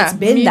Media, it's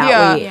been media.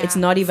 that way. Yeah. It's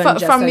not even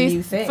just from a the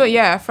new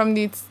thing. from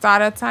the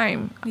start of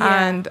time.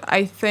 Yeah. And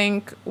I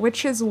think,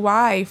 which is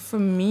why for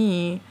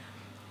me,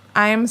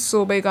 I am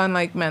so big on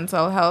like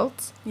mental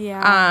health.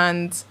 Yeah.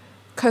 And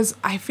because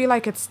I feel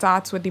like it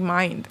starts with the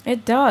mind.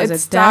 It does. It It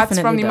starts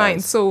definitely from the does.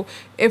 mind. So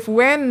if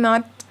we're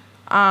not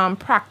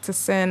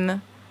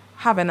practicing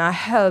having a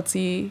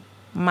healthy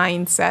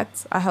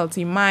mindset, a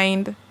healthy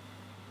mind,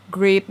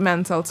 great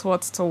mental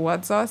thoughts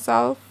towards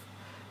ourselves,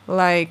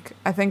 like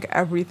I think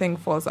everything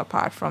falls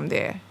apart from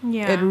there.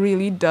 Yeah. It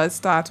really does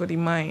start with the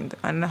mind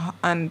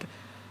and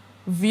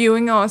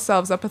viewing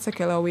ourselves a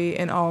particular way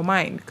in our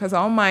mind, because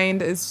our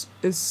mind is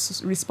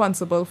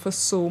responsible for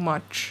so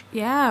much,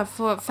 Yeah,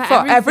 for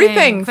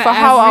everything, for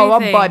how our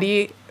everything.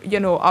 body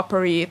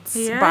operates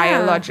Yeah,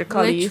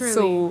 biologically. literally.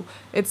 So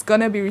it's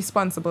gonna be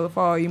responsible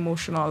for our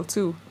emotional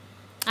too.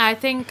 I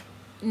think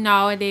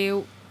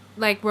nowadays,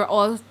 like, we're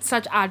all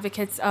such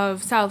advocates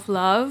of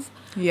self-love.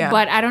 Yeah.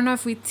 But I don't know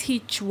if we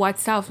teach what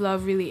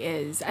self-love really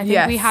is. I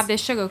think we Yes. have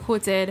this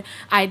sugar-coated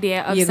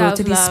idea of You go self-love.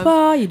 to the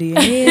spa, you do your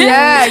nails.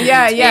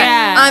 Yeah.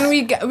 Yeah. And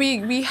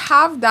we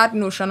have that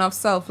notion of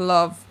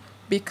self-love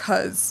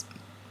because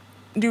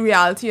the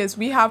reality is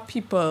we have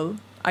people,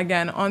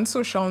 again, on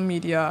social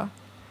media,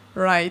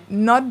 right,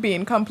 not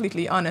being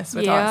completely honest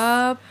with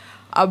us Yep.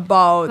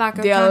 about Lack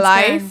of their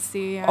life transparency,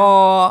 yeah.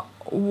 or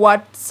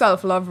what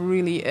self-love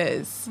really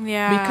is.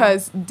 Yeah.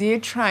 Because they're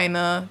trying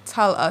to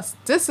tell us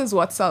this is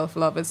what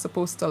self-love is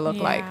supposed to look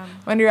like. Yeah.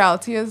 When the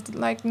reality is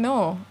like,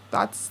 no,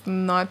 that's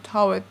not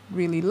how it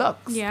really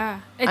looks. Yeah.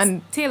 It's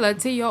And tailored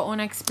to your own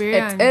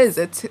experience.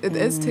 It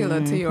is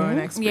tailored to your own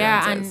experiences.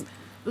 Yeah, and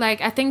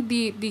like I think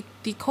the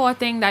core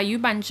thing that you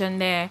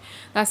mentioned there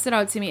that stood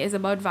out to me is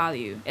about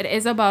value. It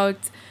is about,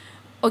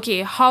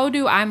 okay, how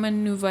do I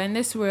maneuver in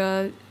this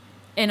world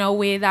in a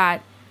way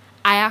that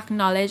I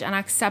acknowledge and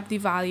accept the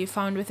value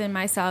found within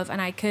myself, and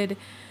I could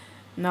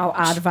Now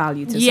add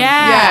value to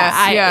Yeah.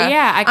 something.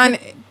 I and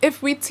could-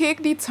 if we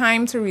take the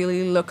time to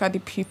really look at the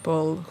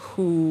people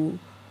who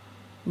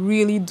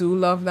really do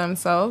love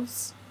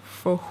themselves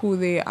for who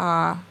they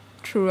are,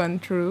 true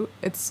and true,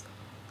 it's,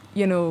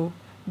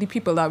 the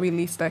people that we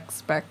least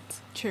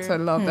expect True. to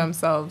love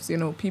themselves,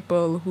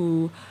 people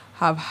who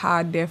have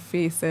had their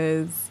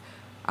faces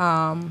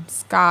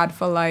scarred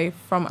for life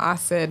from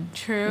acid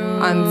True.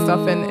 and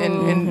stuff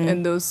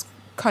in those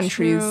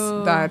countries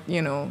True. that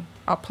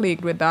are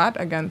plagued with that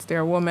against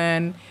their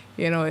women.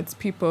 It's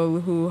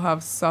people who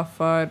have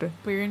suffered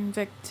Burn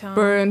victim.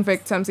 burn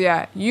victims.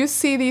 Yeah, you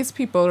see these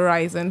people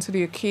rising to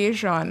the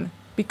occasion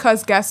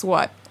because guess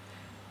what,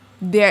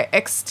 their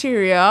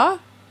exterior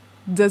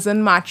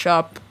doesn't match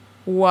up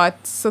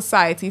what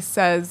society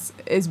says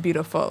is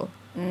beautiful,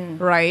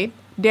 right?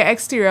 Their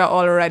exterior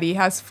already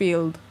has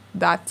failed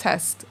that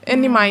test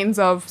in the minds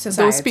of those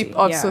Society,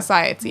 people of yeah.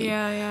 society.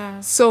 Yeah.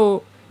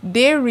 So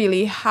they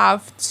really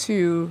have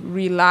to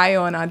rely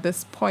on at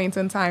this point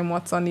in time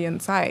what's on the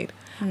inside.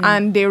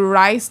 And they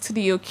rise to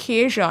the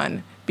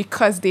occasion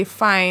because they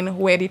find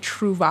where the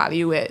true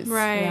value is.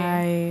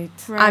 Right.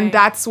 Right. And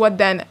that's what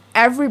then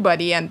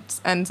everybody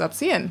ends up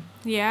seeing.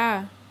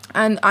 Yeah.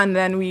 And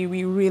then we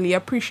really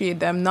appreciate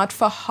them, not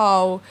for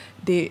how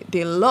they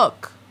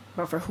look,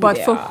 But for who but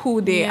they for are.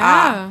 who they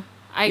are.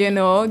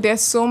 I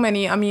There's so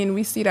many. I mean,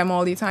 we see them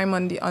all the time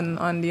on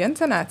the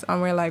internet,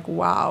 and we're like,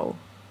 wow,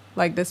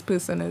 like this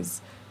person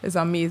is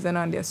amazing,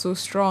 and they're so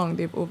strong.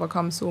 They've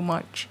overcome so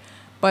much,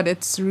 but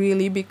it's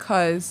really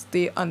because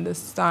they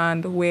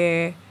understand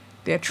where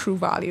their true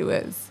value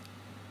is.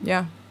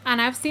 Yeah.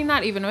 And I've seen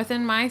that even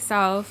within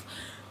myself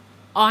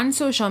on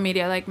social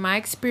media, like my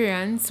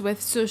experience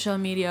with social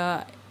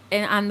media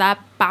and that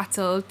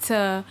battle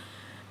to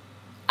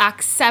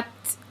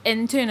accept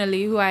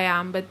internally who I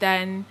am, but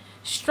then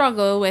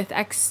struggle with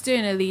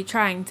externally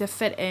trying to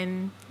fit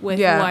in with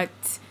Yeah. what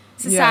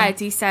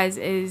society says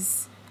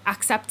is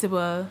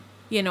acceptable,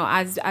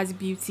 as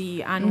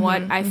beauty and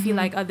what I feel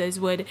like others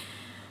would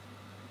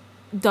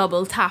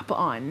double tap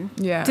on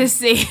Yeah. to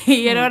say,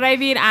 you know what I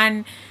mean?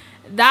 And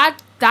that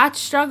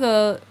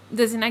struggle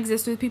doesn't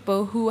exist with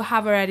people who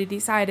have already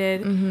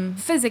decided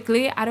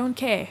physically, I don't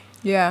care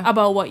Yeah.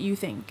 about what you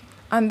think.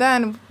 And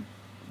then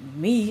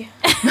Me.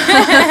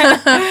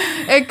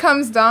 it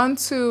comes down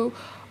to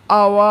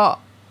our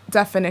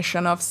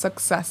definition of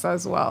success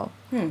as well.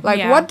 Like,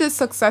 Yeah. what does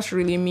success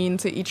really mean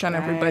to each and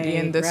everybody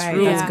in this right.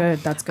 room? That's Yeah. good.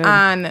 That's good.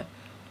 And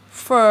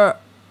for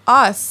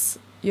us,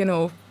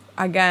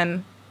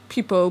 again,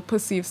 people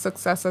perceive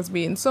success as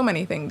being so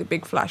many things: the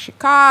big flashy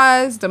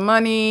cars, the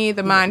money,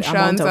 the amount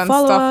mansions, of and stuff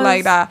followers.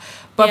 like that.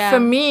 But Yeah. for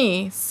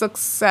me,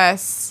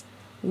 success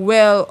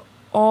will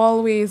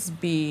always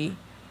be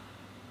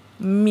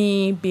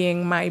me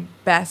being my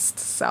best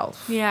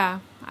self. Yeah.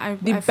 The I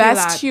feel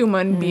best that.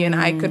 human being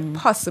I could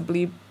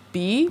possibly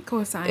be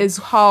Cosign. is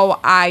how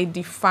I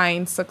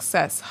define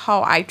success,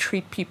 how I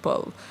treat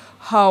people,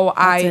 how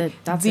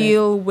That's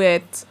deal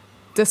with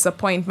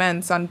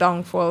disappointments and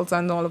downfalls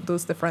and all of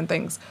those different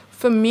things.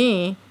 For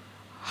me,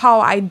 how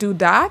I do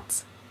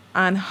that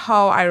and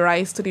how I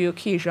rise to the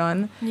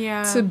occasion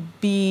to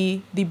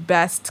be the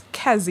best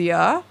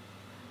Kezia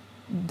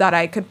that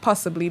I could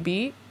possibly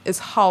be is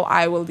how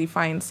I will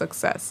define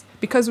success.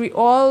 Because we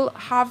all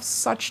have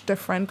such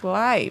different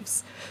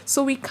lives.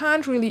 So we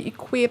can't really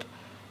equate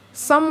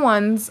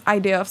someone's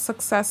idea of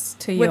success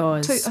to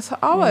yours. To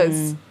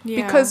ours.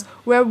 Because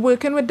we're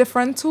working with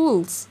different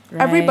tools.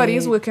 Right.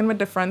 Everybody's working with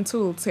different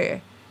tools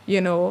here.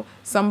 You know,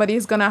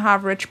 somebody's going to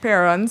have rich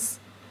parents.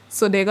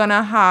 So they're going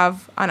to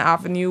have an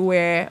avenue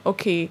where,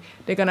 okay,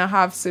 they're going to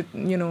have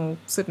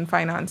certain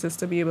finances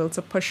to be able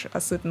to push a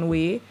certain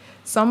way.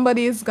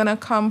 Somebody's going to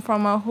come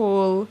from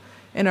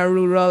in a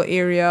rural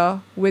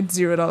area with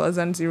 $0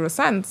 and 0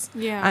 cents.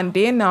 Yeah. And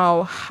they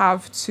now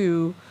have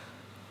to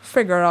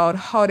figure out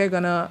how they're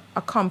going to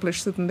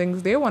accomplish certain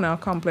things they want to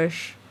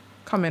accomplish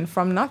coming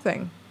from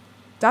nothing.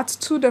 That's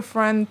two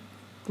different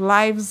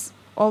lives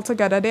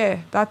altogether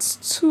there.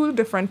 That's two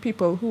different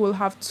people who will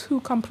have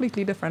two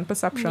completely different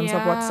perceptions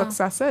of what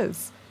success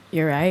is.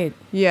 You're right.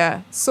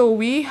 Yeah. So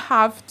we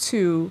have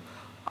to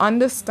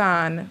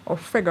understand or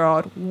figure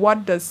out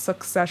what does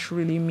success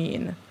really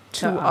mean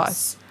to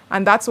us.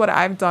 And that's what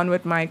I've done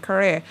with my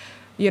career.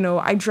 You know,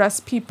 I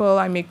dress people,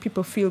 I make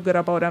people feel good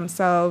about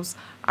themselves.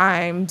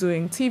 I'm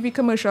doing TV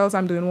commercials,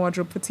 I'm doing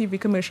wardrobe for TV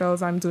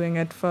commercials, I'm doing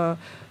it for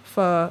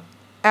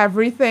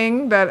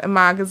everything that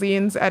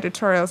magazines,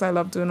 editorials, I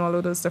love doing all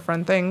of those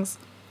different things.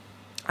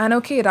 And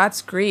okay,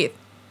 that's great.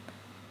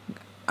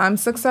 I'm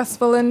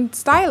successful in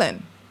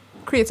styling,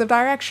 creative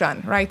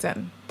direction,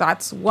 writing.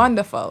 That's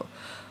wonderful.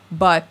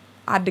 But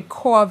at the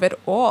core of it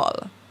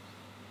all,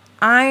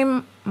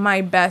 I'm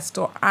my best,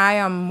 or I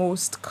am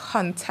most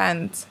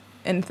content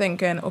in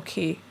thinking,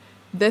 okay,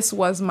 this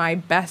was my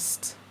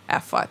best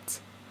effort.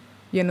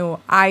 You know,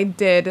 I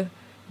did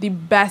the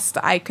best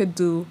I could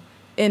do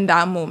in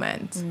that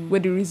moment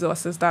with the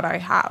resources that I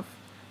have.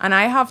 And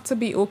I have to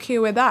be okay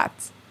with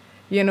that.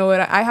 You know,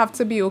 I have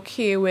to be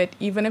okay with,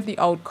 even if the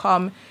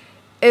outcome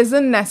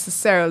isn't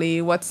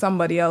necessarily what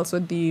somebody else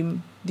would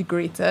deem the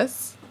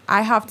greatest,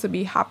 I have to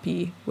be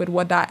happy with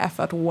what that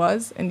effort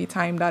was in the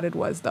time that it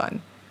was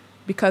done.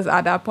 Because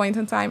at that point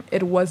in time,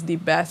 it was the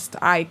best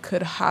I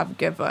could have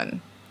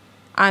given.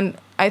 And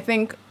I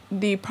think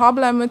the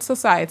problem with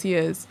society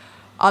is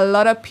a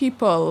lot of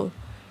people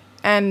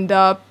end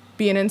up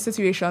being in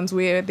situations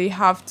where they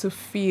have to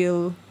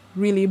feel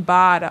really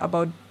bad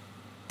about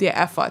their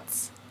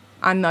efforts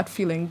and not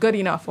feeling good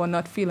enough or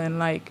not feeling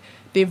like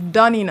they've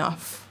done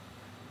enough,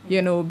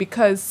 you know,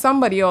 because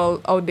somebody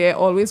out there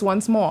always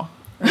wants more.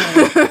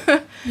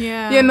 Right.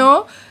 You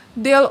know,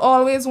 they'll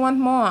always want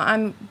more.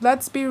 And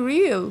let's be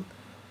real.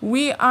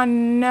 We are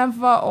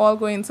never all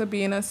going to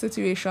be in a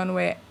situation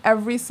where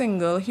every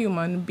single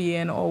human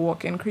being or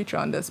walking creature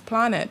on this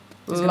planet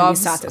loves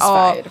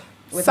satisfied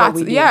with what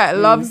we do.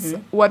 Loves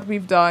what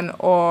we've done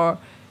or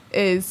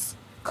is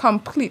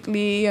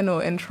completely, you know,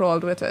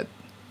 enthralled with it.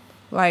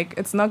 Like,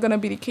 it's not going to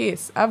be the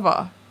case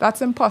ever.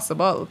 That's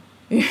impossible.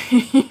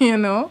 You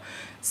know?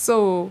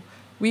 So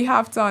we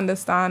have to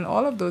understand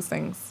all of those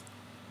things.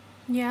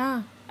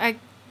 Yeah. I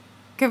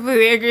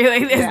completely agree.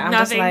 Like, there's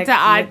nothing to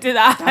add to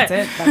that.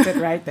 That's it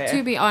right there.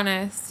 To be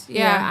honest.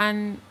 Yeah.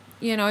 And,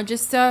 you know,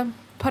 just to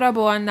put a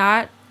bow on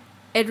that,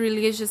 it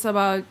really is just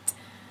about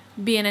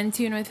being in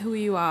tune with who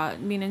you are,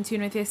 being in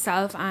tune with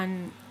yourself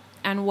and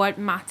what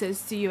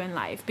matters to you in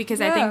life.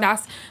 Because I think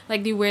that's,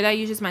 like, the word that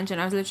you just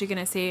mentioned, I was literally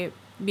going to say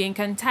being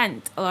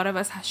content. A lot of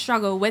us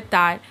struggle with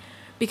that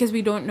because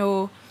we don't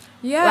know,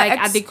 like,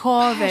 at the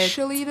core of it.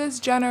 Especially this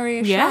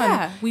generation.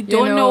 Yeah. We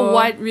don't know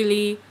what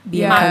really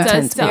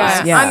matters to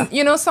us. Yeah. And,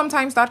 you know,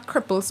 sometimes that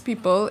cripples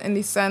people in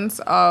the sense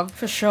of...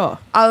 For sure.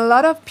 A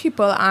lot of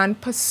people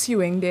aren't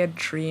pursuing their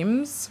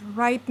dreams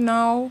right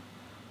now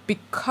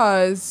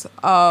because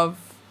of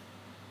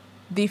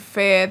the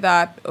fear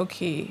that,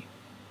 okay,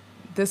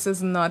 this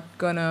is not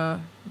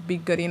gonna be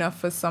good enough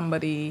for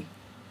somebody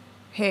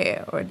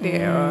here or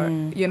there, or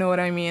you know what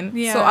I mean?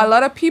 Yeah. So a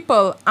lot of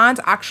people aren't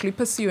actually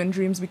pursuing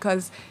dreams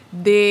because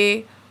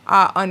they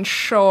are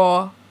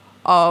unsure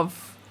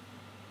of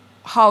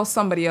how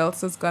somebody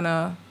else is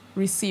gonna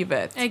receive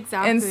it.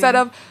 Exactly. Instead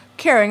of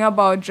caring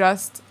about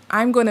just,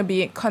 I'm gonna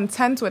be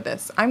content with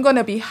this. I'm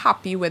gonna be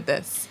happy with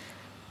this.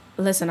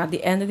 Listen, at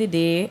the end of the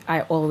day,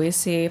 I always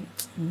say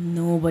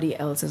nobody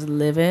else is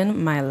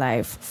living my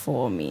life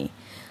for me.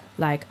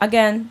 Like,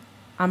 again,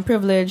 I'm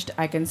privileged.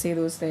 I can say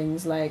those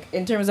things. Like,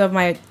 in terms of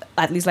my,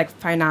 at least like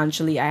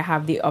financially, I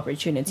have the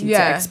opportunity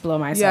to explore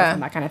myself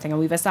and that kind of thing. And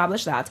we've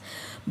established that.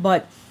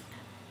 But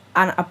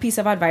a piece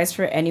of advice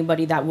for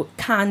anybody that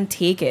can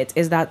take it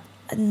is that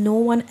no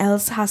one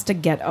else has to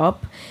get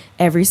up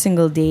every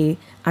single day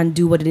and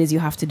do what it is you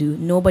have to do.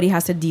 Nobody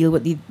has to deal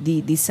with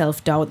the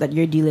self-doubt that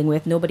you're dealing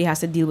with. Nobody has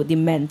to deal with the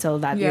mental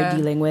that you're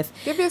dealing with.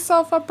 Give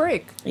yourself a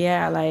break.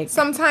 Yeah, like...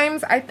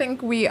 Sometimes I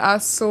think we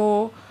are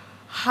so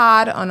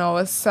hard on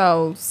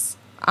ourselves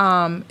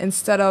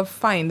instead of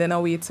finding a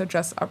way to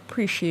just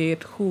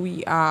appreciate who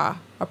we are,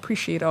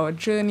 appreciate our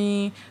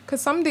journey.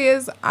 Because some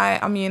days,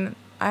 I mean,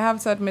 I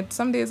have to admit,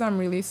 some days I'm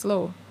really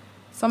slow.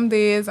 Some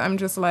days I'm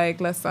just like,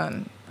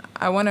 listen,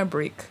 I want a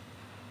break.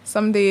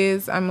 Some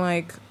days I'm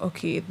like,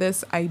 okay,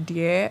 this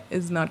idea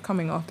is not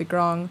coming off the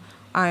ground.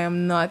 I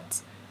am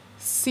not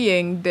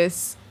seeing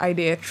this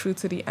idea through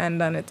to the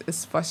end, and it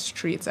is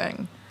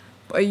frustrating.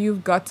 But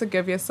you've got to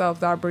give yourself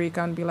that break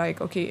and be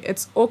like, okay,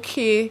 it's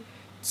okay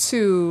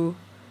to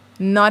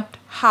not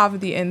have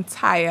the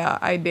entire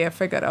idea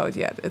figured out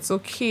yet. It's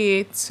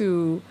okay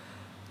to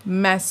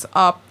mess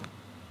up,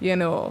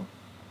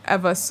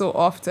 ever so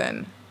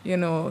often,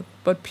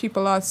 but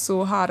people are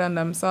so hard on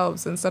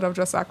themselves instead of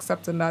just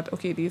accepting that,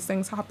 okay, these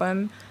things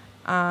happen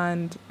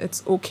and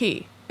it's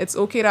okay. It's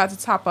okay that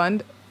it's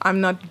happened. I'm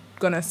not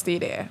gonna stay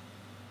there,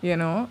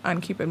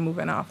 and keep it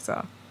moving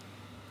after.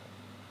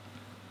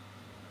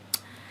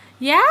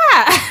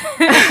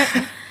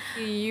 Yeah.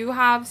 You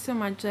have so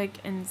much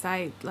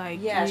insight.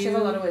 Yeah, she has a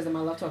lot of wisdom. I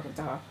love talking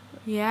to her.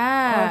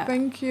 Yeah. Oh,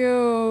 thank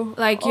you.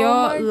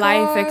 Your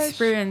life gosh.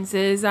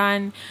 experiences,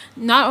 and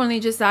not only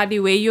just that, the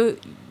way you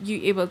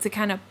able to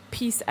kind of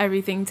piece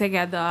everything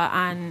together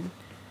and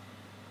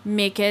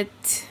make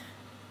it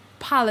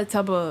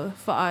palatable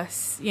for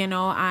us,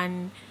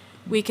 and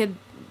we could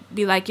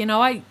be like, you know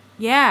what,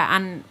 yeah,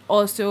 and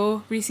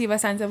also receive a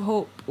sense of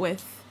hope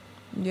with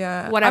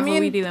whatever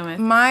we're dealing with.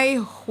 My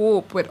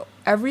hope with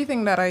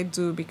everything that I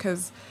do,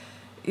 because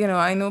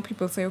I know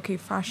people say, okay,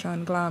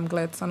 fashion, glam,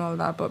 glitz and all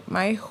that, but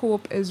my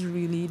hope is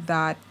really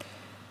that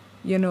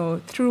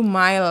through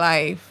my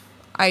life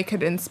I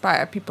could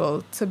inspire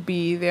people to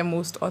be their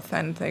most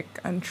authentic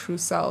and true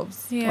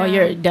selves. Yeah. Oh,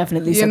 you're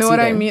definitely succeeding. You know what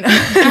I mean?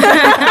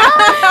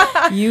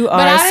 You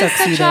are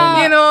succeeding.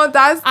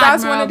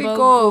 That's one of the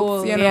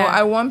goals. Yeah.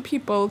 I want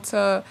people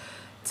to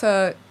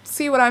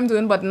see what I'm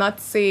doing, but not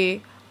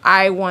say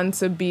I want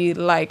to be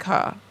like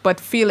her, but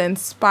feel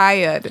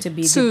inspired to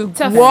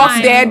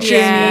walk their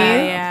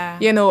journey,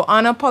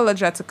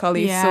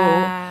 unapologetically. Yeah.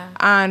 So,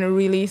 and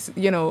really,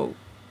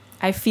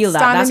 I feel that.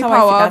 That's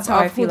how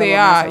I feel who they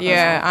are.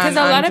 Yeah. Because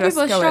a lot of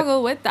people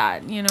struggle with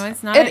that.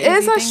 It's not. It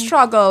is a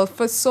struggle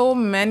for so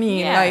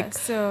many,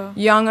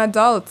 young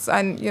adults,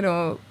 and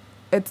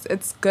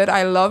it's good.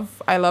 I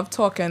love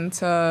talking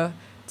to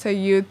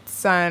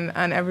youths and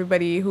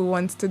everybody who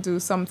wants to do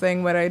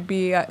something, whether it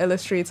be an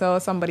illustrator or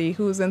somebody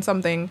who's in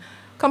something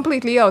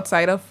completely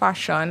outside of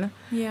fashion.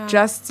 Yeah.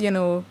 Just,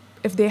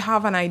 if they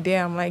have an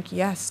idea, I'm like,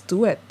 yes,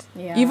 do it.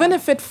 Yeah. Even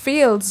if it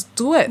fails,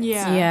 do it.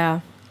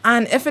 Yeah.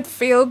 And if it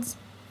fails,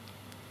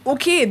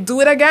 okay, do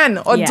it again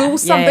or do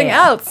something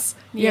else.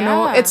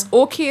 It's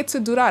okay to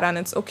do that, and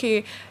it's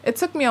okay. It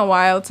took me a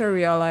while to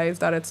realize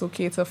that it's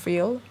okay to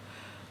fail.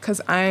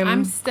 Because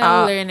I'm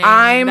still learning.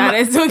 That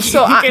is okay.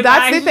 So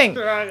that's the thing.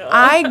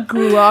 I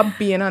grew up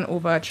being an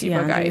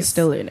overachiever, guys. You're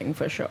still learning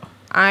for sure.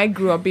 I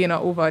grew up being an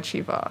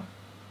overachiever,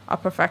 a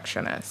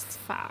perfectionist.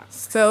 Facts.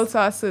 Still to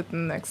a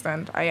certain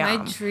extent, I am.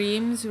 My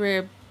dreams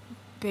were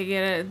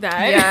bigger than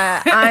that.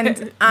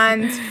 Yeah,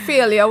 and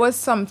failure was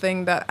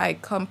something that I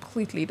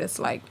completely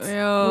disliked.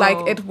 Yo.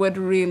 Like, it would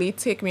really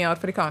take me out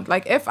for the count.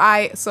 Like,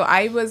 I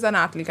was an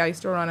athlete, I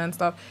used to run and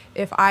stuff.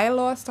 If I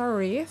lost a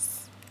race,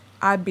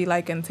 I'd be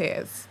in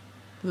tears.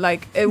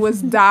 It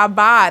was that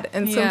bad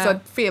in terms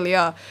of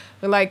failure.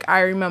 I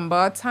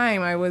remember a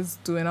time I was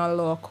doing a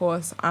law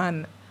course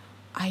and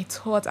I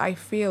thought I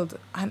failed,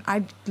 and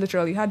I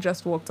literally had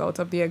just walked out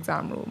of the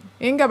exam room.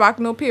 Didn't get back,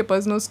 no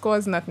papers, no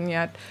scores, nothing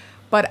yet.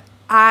 But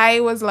I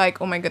was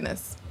like, oh my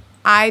goodness,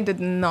 I did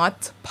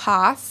not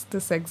pass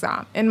this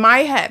exam. In my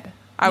head,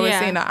 I was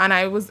saying that, and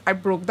I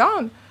broke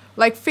down.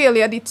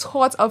 Failure, the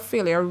thought of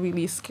failure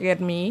really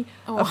scared me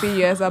a few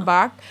years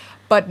back.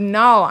 But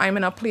now I'm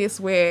in a place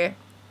where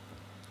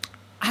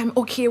I'm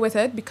okay with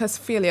it, because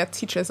failure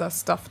teaches us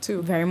stuff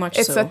too. Very much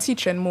It's so. a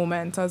teaching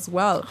moment as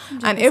well. 100%.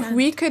 And if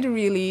we could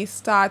really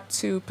start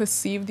to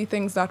perceive the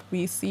things that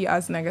we see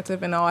as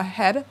negative in our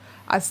head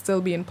as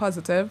still being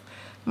positive,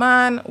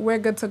 man, we're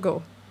good to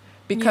go.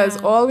 Because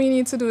all we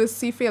need to do is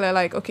see failure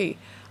okay,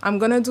 I'm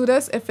going to do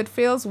this. If it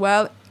fails,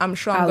 well, I'm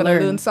sure I'm going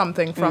to learn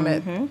something from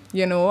it.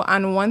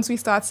 And once we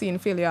start seeing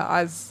failure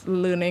as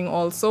learning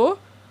also,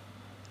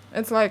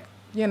 it's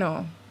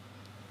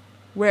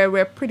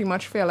we're pretty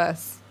much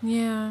fearless.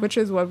 Yeah. Which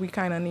is what we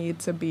kind of need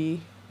to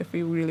be if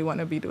we really want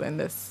to be doing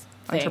this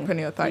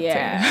entrepreneur type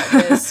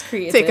thing. This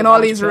taking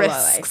all these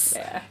risks,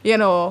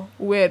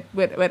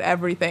 with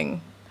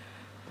everything.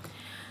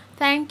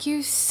 Thank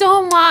you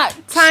so much.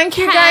 Thank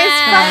you guys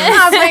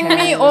for having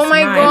me. Oh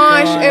my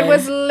gosh, it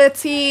was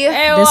litty.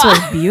 This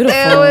was beautiful.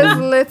 It was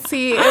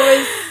litty. It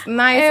was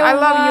nice. I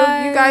love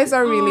you. You guys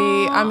are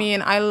really,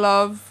 I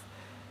love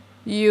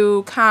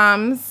you,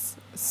 Cams,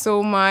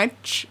 so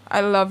much.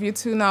 I love you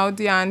too now,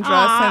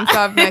 Deandra, since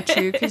I've met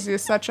you, because you're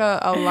such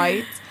a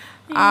light.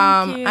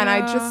 Thank you. And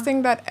I just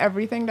think that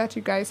everything that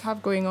you guys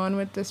have going on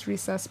with this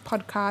Recess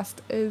podcast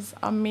is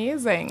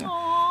amazing.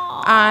 Aww.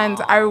 And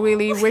I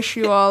really wish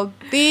you all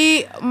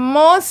the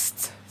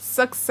most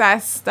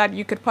success that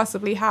you could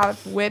possibly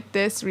have with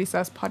this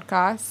Recess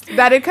podcast.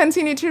 That it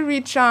continue to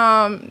reach,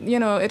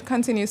 it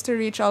continues to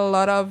reach a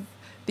lot of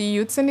the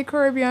youths in the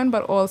Caribbean,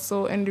 but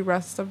also in the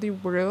rest of the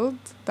world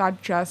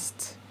that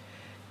just,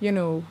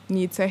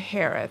 need to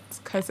hear it,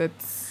 because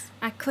it's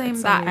I claim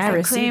It's that. amazing. I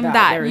receive claim that.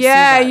 that. I receive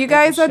Yeah, that, you for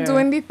guys are sure.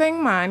 doing the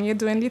thing, man. You're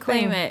doing the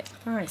Claim thing. it.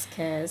 Thanks,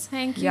 Kez.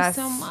 Thank you Yes.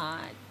 so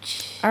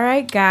much. All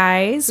right,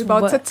 guys. We're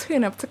about what- to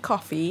turn up to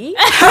coffee.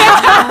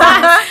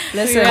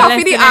 listen.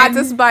 Coffee, the listening.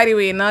 artist, by the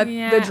way, not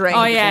Yeah. the drink.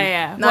 Oh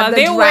yeah. Not Well, the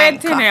they were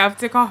drink. turning up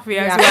to coffee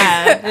as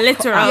Yeah. well.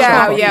 Literal.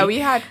 Yeah, coffee. yeah, we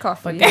had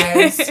coffee, But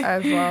guys,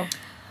 as well.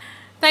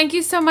 Thank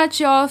you so much,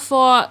 y'all,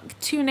 for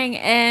tuning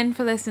in,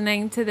 for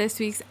listening to this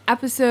week's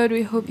episode.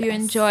 We hope you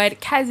enjoyed.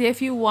 Kezia,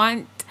 if you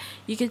want,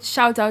 you could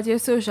shout out your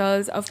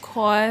socials, of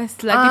course.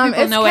 Let the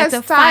people It's know where Kez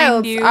to Styles.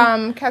 find you.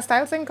 Kez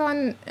Styles Inc.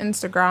 on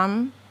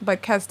Instagram,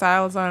 but Kez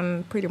Styles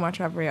on pretty much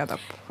every other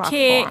platform.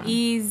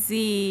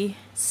 KEZ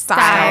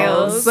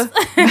Styles.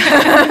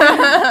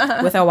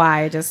 With a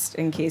Y, just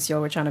in case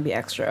y'all were trying to be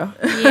extra.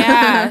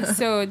 Yeah,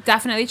 so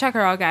definitely check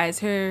her out, guys.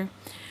 Her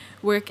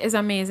work is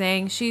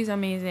amazing. She's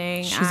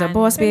amazing. She's a and-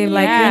 boss, babe.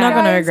 Like, Yeah. you're not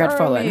going to You guys regret are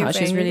following her.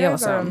 amazing. She's really you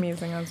guys are awesome.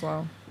 amazing as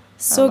well.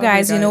 So, love you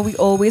guys, you know, guys. we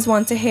always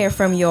want to hear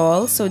from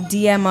y'all. So,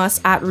 DM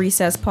us at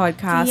Recess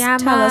Podcast. DM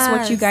Tell us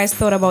what you us. guys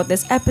thought about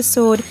this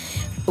episode.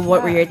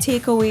 What were Yeah. your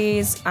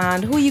takeaways?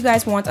 And who you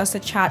guys want us to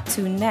chat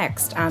to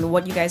next? And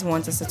what you guys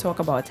want us to talk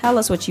about. Tell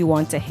us what you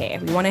want to hear.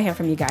 We want to hear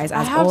from you guys,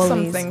 I as have always.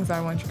 some things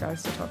I want you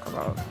guys to talk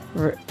about.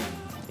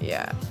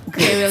 Yeah.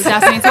 Okay, we'll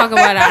definitely talk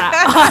about that.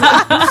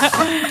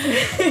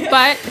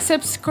 But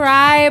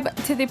subscribe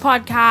to the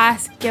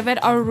podcast. Give it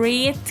a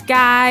rate,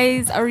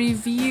 guys. A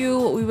review.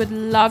 We would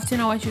love to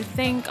know what you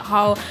think.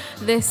 How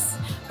this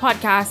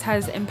podcast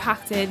has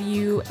impacted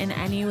you in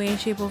any way,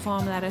 shape, or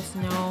form. Let us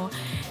know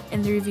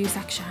in the review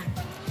section.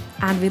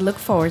 And we look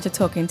forward to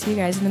talking to you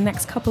guys in the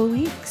next couple of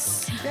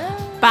weeks. Yeah.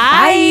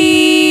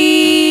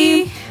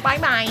 Bye.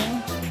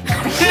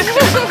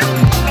 Bye-bye.